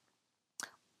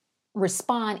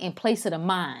respond in place of the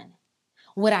mind.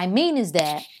 What I mean is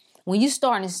that when you're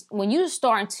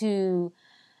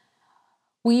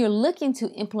looking to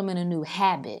implement a new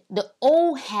habit, the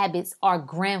old habits are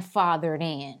grandfathered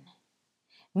in.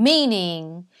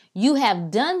 Meaning you have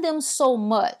done them so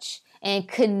much and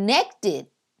connected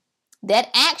that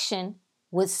action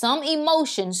with some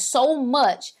emotion so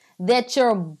much that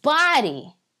your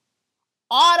body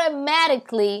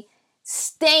automatically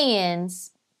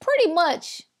stands pretty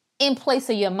much in place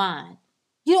of your mind.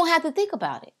 You don't have to think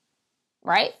about it,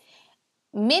 right?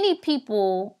 Many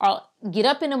people get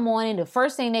up in the morning, the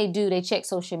first thing they do, they check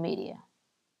social media.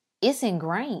 It's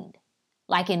ingrained.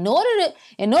 Like in order to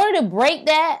break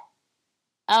that,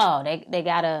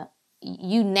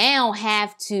 you now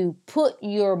have to put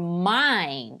your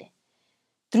mind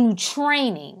through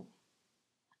training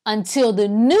until the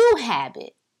new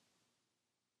habit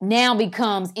now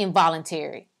becomes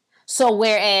involuntary. So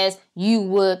whereas you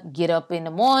would get up in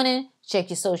the morning, check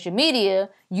your social media,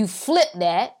 you flip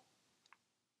that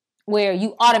where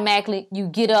you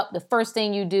get up, the first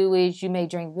thing you do is you may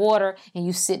drink water and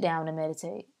you sit down to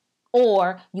meditate.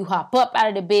 Or you hop up out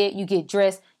of the bed, you get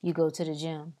dressed, you go to the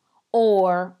gym.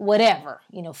 Or whatever,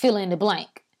 fill in the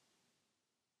blank.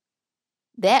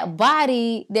 That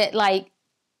body,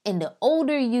 and the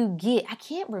older you get, I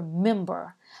can't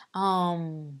remember.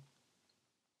 What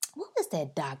was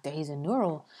that doctor? He's a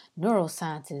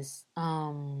neuroscientist.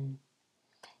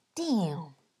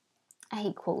 Damn. I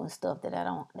hate quoting stuff that I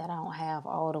don't have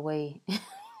all the way that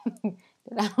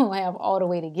I don't have all the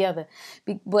way together.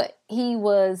 But he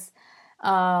was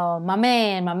My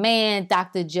man,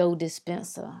 Dr. Joe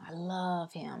Dispenza. I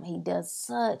love him. He does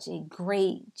such a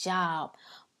great job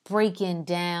breaking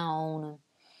down,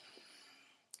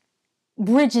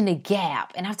 bridging the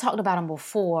gap. And I've talked about him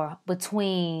before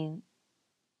between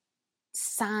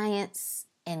science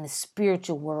and the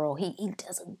spiritual world. He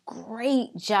does a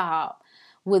great job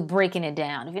with breaking it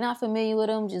down. If you're not familiar with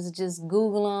him, just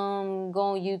Google him, go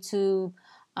on YouTube.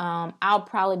 I'll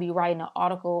probably be writing an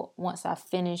article once I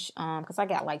finish, because I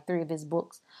got like 3 of his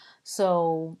books.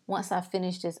 So once I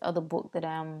finish this other book that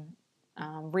I'm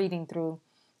reading through,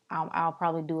 I'll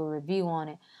probably do a review on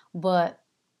it. But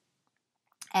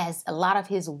as a lot of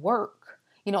his work,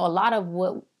 a lot of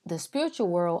what the spiritual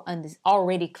world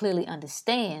already clearly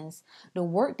understands, the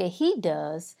work that he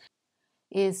does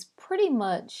is pretty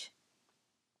much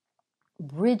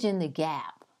bridging the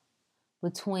gap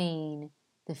between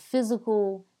the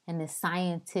physical and the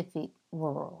scientific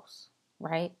worlds,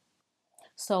 right?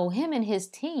 So him and his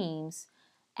teams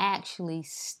actually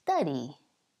study,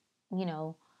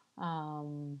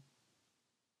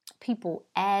 people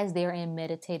as they're in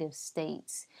meditative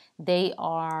states. They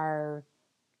are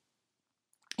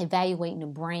evaluating the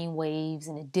brain waves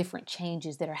and the different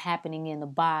changes that are happening in the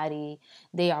body.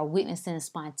 They are witnessing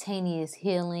spontaneous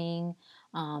healing.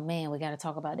 Man, we got to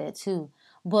talk about that too.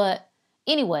 But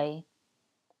anyway,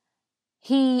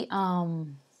 he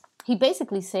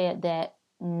basically said that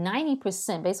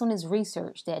 90%, based on his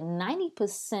research, that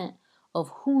 90% of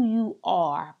who you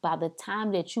are by the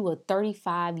time that you are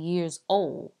 35 years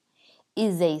old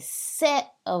is a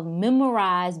set of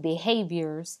memorized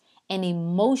behaviors and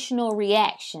emotional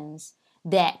reactions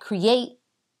that create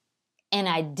an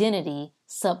identity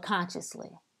subconsciously.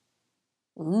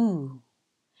 Ooh.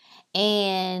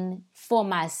 And for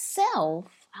myself,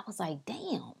 I was like,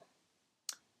 damn,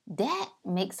 that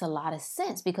makes a lot of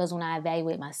sense, because when I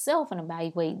evaluate myself and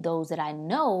evaluate those that I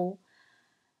know,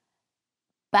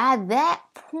 by that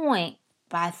point,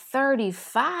 by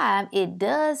 35, it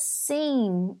does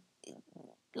seem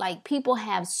like people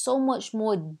have so much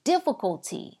more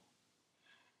difficulty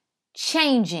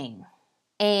changing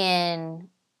and,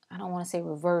 I don't want to say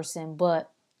reversing,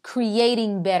 but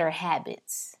creating better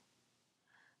habits.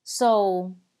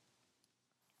 So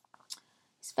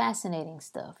it's fascinating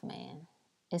stuff, man.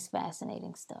 It's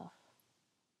fascinating stuff.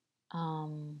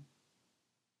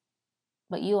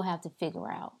 But you'll have to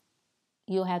figure out.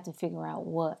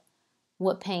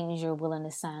 What pains you're willing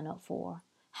to sign up for.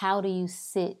 How do you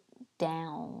sit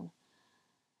down?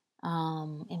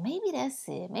 And maybe that's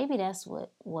it. Maybe that's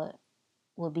what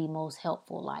would be most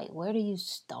helpful. Like, where do you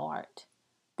start?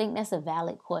 I think that's a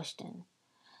valid question.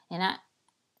 And I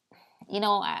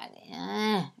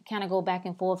kind of go back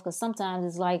and forth, because sometimes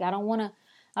it's like I don't want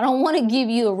to give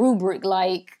you a rubric.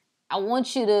 Like, I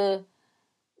want you to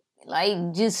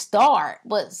just start.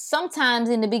 But sometimes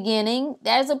in the beginning,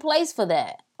 there's a place for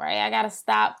that, right? I got to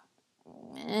stop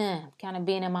kind of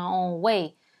being in my own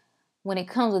way when it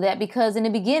comes with that, because in the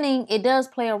beginning, it does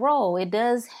play a role. It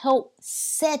does help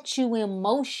set you in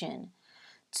motion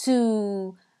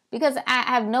because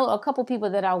I've known a couple people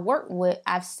that I work with,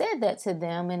 I've said that to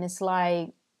them, and it's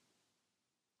like,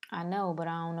 I know, but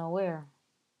I don't know where.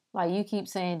 Like, you keep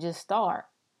saying just start,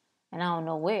 and I don't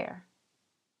know where.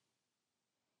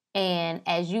 And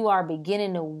as you are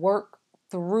beginning to work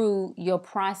through your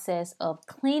process of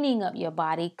cleaning up your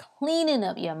body, cleaning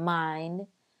up your mind,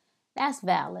 that's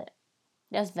valid.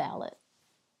 That's valid.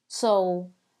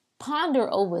 So ponder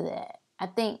over that. I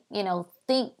think,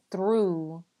 think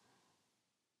through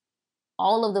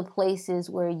all of the places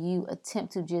where you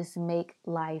attempt to just make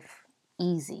life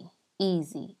easy.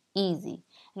 And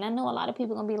I know a lot of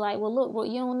people are going to be like, well,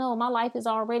 you don't know. My life is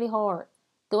already hard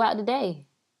throughout the day.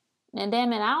 And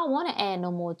damn it, I don't want to add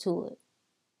no more to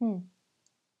it.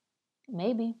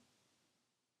 Maybe.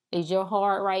 Is your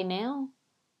heart right now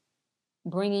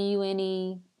bringing you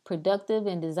any productive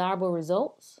and desirable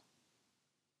results?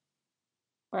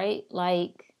 Right?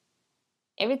 Like,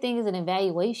 everything is an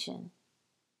evaluation.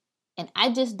 And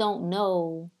I just don't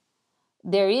know.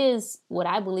 There is what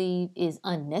I believe is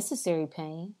unnecessary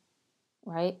pain,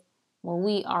 right? When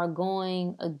we are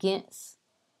going against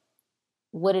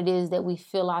what it is that we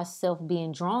feel ourselves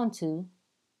being drawn to.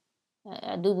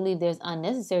 I do believe there's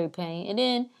unnecessary pain.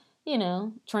 And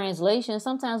then, translation,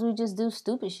 sometimes we just do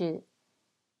stupid shit.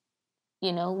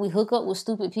 We hook up with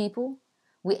stupid people.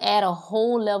 We add a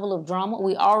whole level of drama.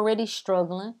 We already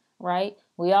struggling, right?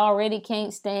 We already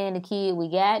can't stand the kid we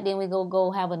got. Then we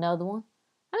go have another one.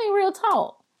 I mean, real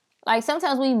talk. Like,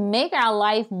 sometimes we make our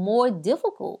life more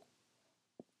difficult.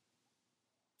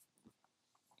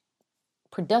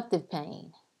 Productive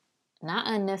pain, not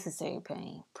unnecessary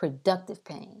pain. Productive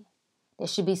pain There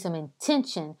should be some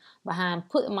intention behind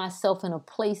putting myself in a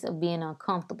place of being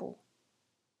uncomfortable.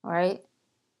 All right?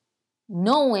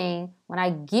 Knowing when I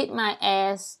get my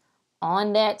ass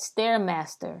on that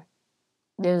Stairmaster,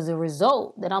 there's a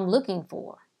result that I'm looking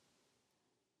for.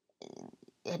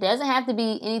 It doesn't have to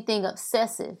be anything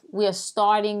obsessive. We are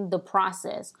starting the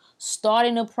process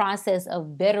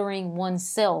of bettering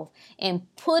oneself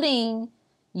and putting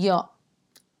your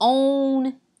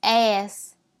own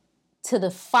ass to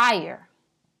the fire.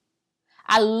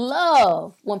 I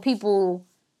love when people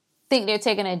think they're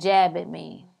taking a jab at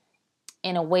me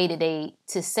in a way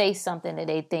to say something that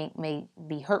they think may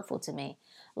be hurtful to me.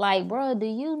 Like, bro, do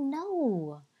you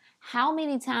know how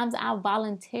many times I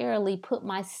voluntarily put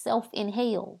myself in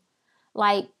hell?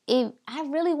 Like, if I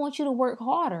really want you to work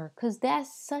harder, because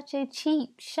that's such a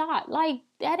cheap shot. Like,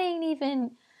 that ain't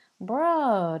even,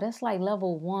 bro, that's like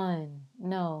level 1.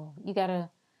 No, you gotta,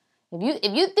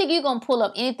 if you think you're gonna pull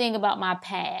up anything about my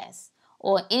past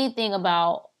or anything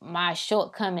about my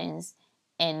shortcomings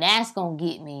and that's gonna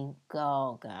get me,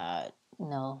 oh God,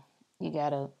 no. You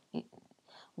gotta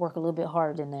work a little bit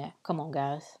harder than that. Come on,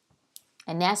 guys.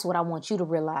 And that's what I want you to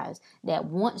realize, that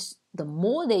the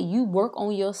more that you work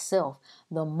on yourself,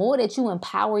 the more that you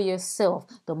empower yourself,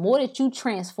 the more that you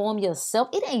transform yourself,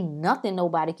 it ain't nothing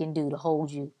nobody can do to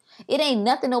hold you. It ain't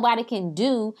nothing nobody can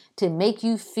do to make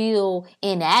you feel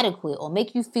inadequate or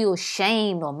make you feel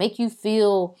shamed or make you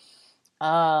feel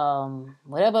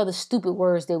whatever other stupid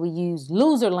words that we use.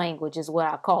 Loser language is what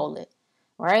I call it,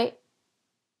 right?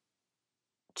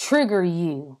 Trigger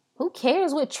you. Who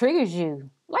cares what triggers you?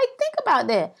 Like, think about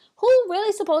that. Who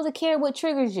really supposed to care what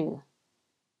triggers you?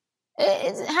 How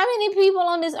many people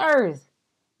on this earth?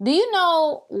 Do you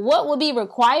know what would be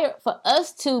required for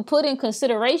us to put in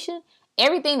consideration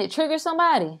everything that triggers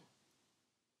somebody?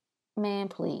 Man,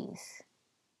 please.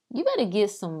 You better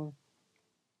get some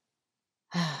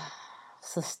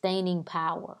sustaining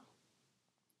power,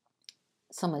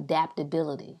 some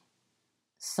adaptability,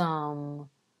 some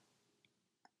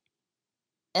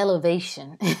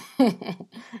elevation.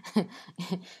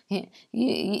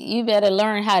 you better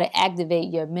learn how to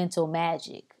activate your mental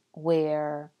magic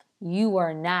where you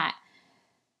are not.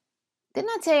 Didn't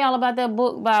I tell y'all about that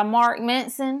book by Mark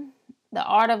Manson, The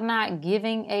Art of Not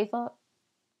Giving a Fuck?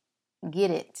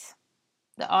 Get it.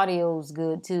 The audio's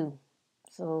good too.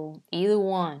 So either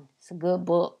one, it's a good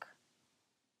book.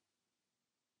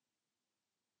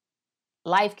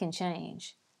 Life can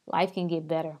change. Life can get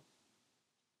better.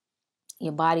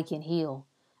 Your body can heal.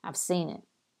 I've seen it.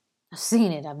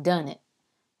 I've done it,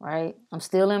 right? I'm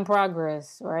still in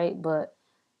progress, right? But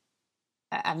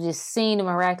I've just seen the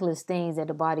miraculous things that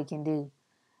the body can do.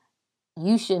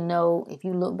 You should know, if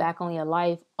you look back on your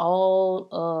life, all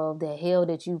of the hell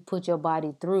that you put your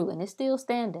body through, and it's still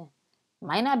standing.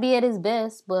 Might not be at its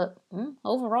best, but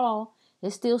overall,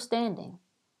 it's still standing.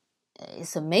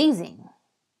 It's amazing.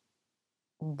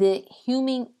 The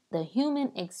human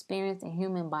experience and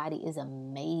human body is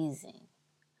amazing.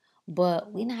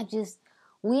 But we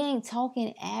ain't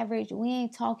talking average. We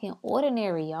ain't talking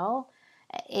ordinary, y'all.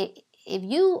 If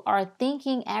you are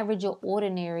thinking average or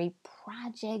ordinary,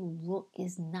 Project Rook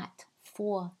is not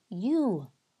for you.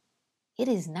 It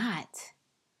is not.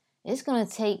 It's going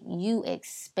to take you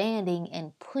expanding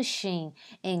and pushing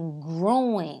and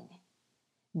growing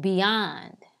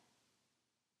beyond.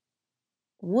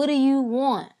 What do you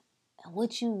want? And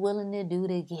what you willing to do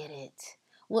to get it?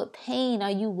 What pain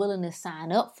are you willing to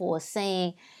sign up for,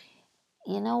 saying,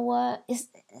 you know what? It's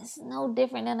no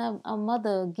different than a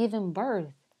mother giving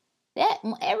birth. That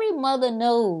every mother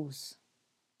knows.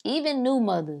 Even new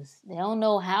mothers. They don't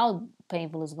know how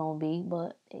painful it's going to be,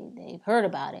 but they've heard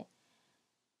about it.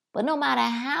 But no matter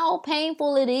how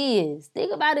painful it is,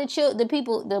 think about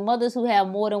the mothers who have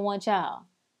more than one child.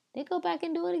 They go back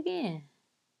and do it again.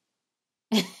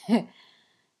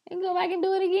 And go back and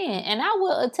do it again. And I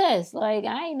will attest, like,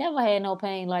 I ain't never had no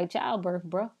pain like childbirth,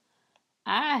 bro.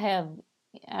 I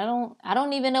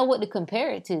don't even know what to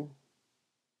compare it to.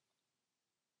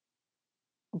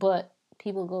 But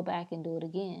people go back and do it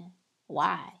again.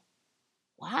 Why?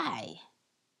 Why?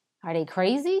 Are they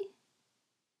crazy?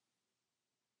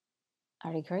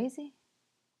 Are they crazy?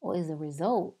 Or does the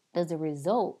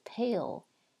result pale?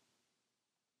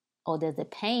 Or does the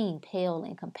pain pale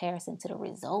in comparison to the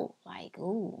result? Like,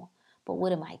 ooh, but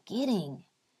what am I getting?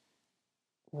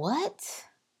 What?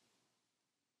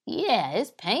 Yeah,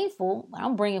 it's painful, but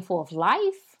I'm bringing forth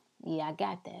life. Yeah, I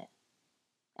got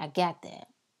that.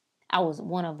 I was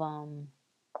one of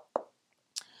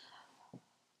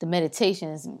the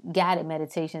meditations, guided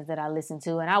meditations that I listen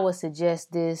to, and I would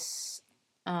suggest this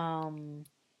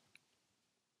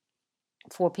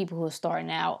for people who are starting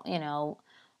out.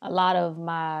 A lot of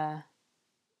my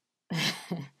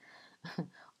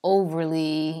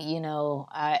overly,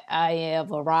 I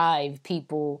have arrived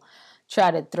people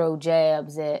try to throw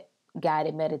jabs at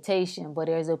guided meditation, but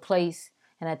there's a place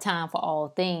and a time for all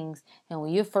things. And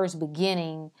when you're first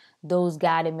beginning, those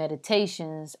guided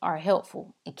meditations are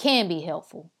helpful. It can be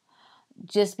helpful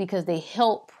just because they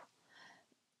help.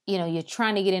 You're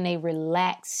trying to get in a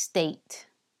relaxed state,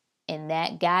 and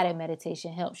that guided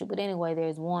meditation helps you. But anyway,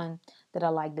 there's one that I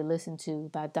like to listen to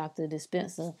by Dr.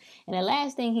 Dispenza. And the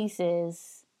last thing he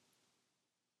says,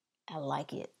 I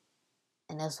like it.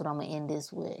 And that's what I'm going to end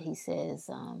this with. He says,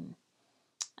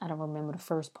 I don't remember the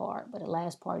first part, but the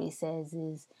last part he says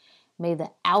is, may the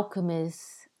alchemist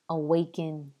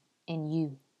awaken in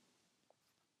you.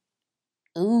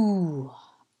 Ooh.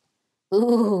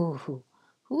 Ooh.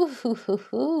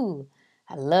 Ooh.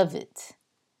 I love it.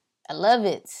 I love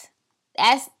it.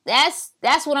 That's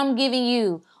what I'm giving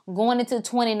you going into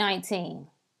 2019.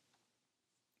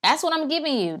 That's what I'm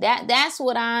giving you. That's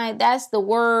the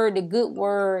word, the good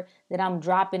word that I'm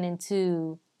dropping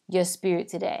into your spirit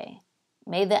today.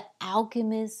 May the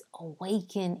alchemist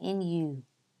awaken in you.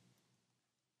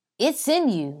 It's in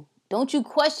you. Don't you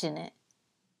question it.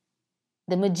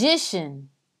 The magician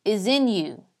is in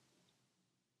you.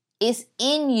 It's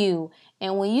in you.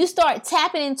 And when you start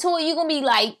tapping into it, you're going to be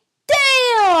like,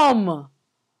 damn!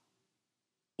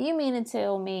 You mean to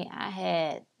tell me I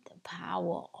had the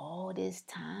power all this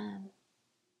time?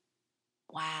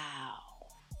 Wow.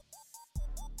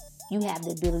 You have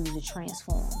the ability to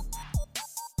transform.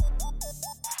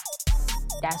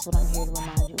 That's what I'm here to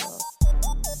remind you of.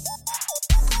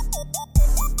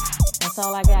 That's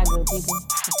all I got, good people.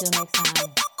 Until next time.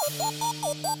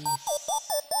 Peace.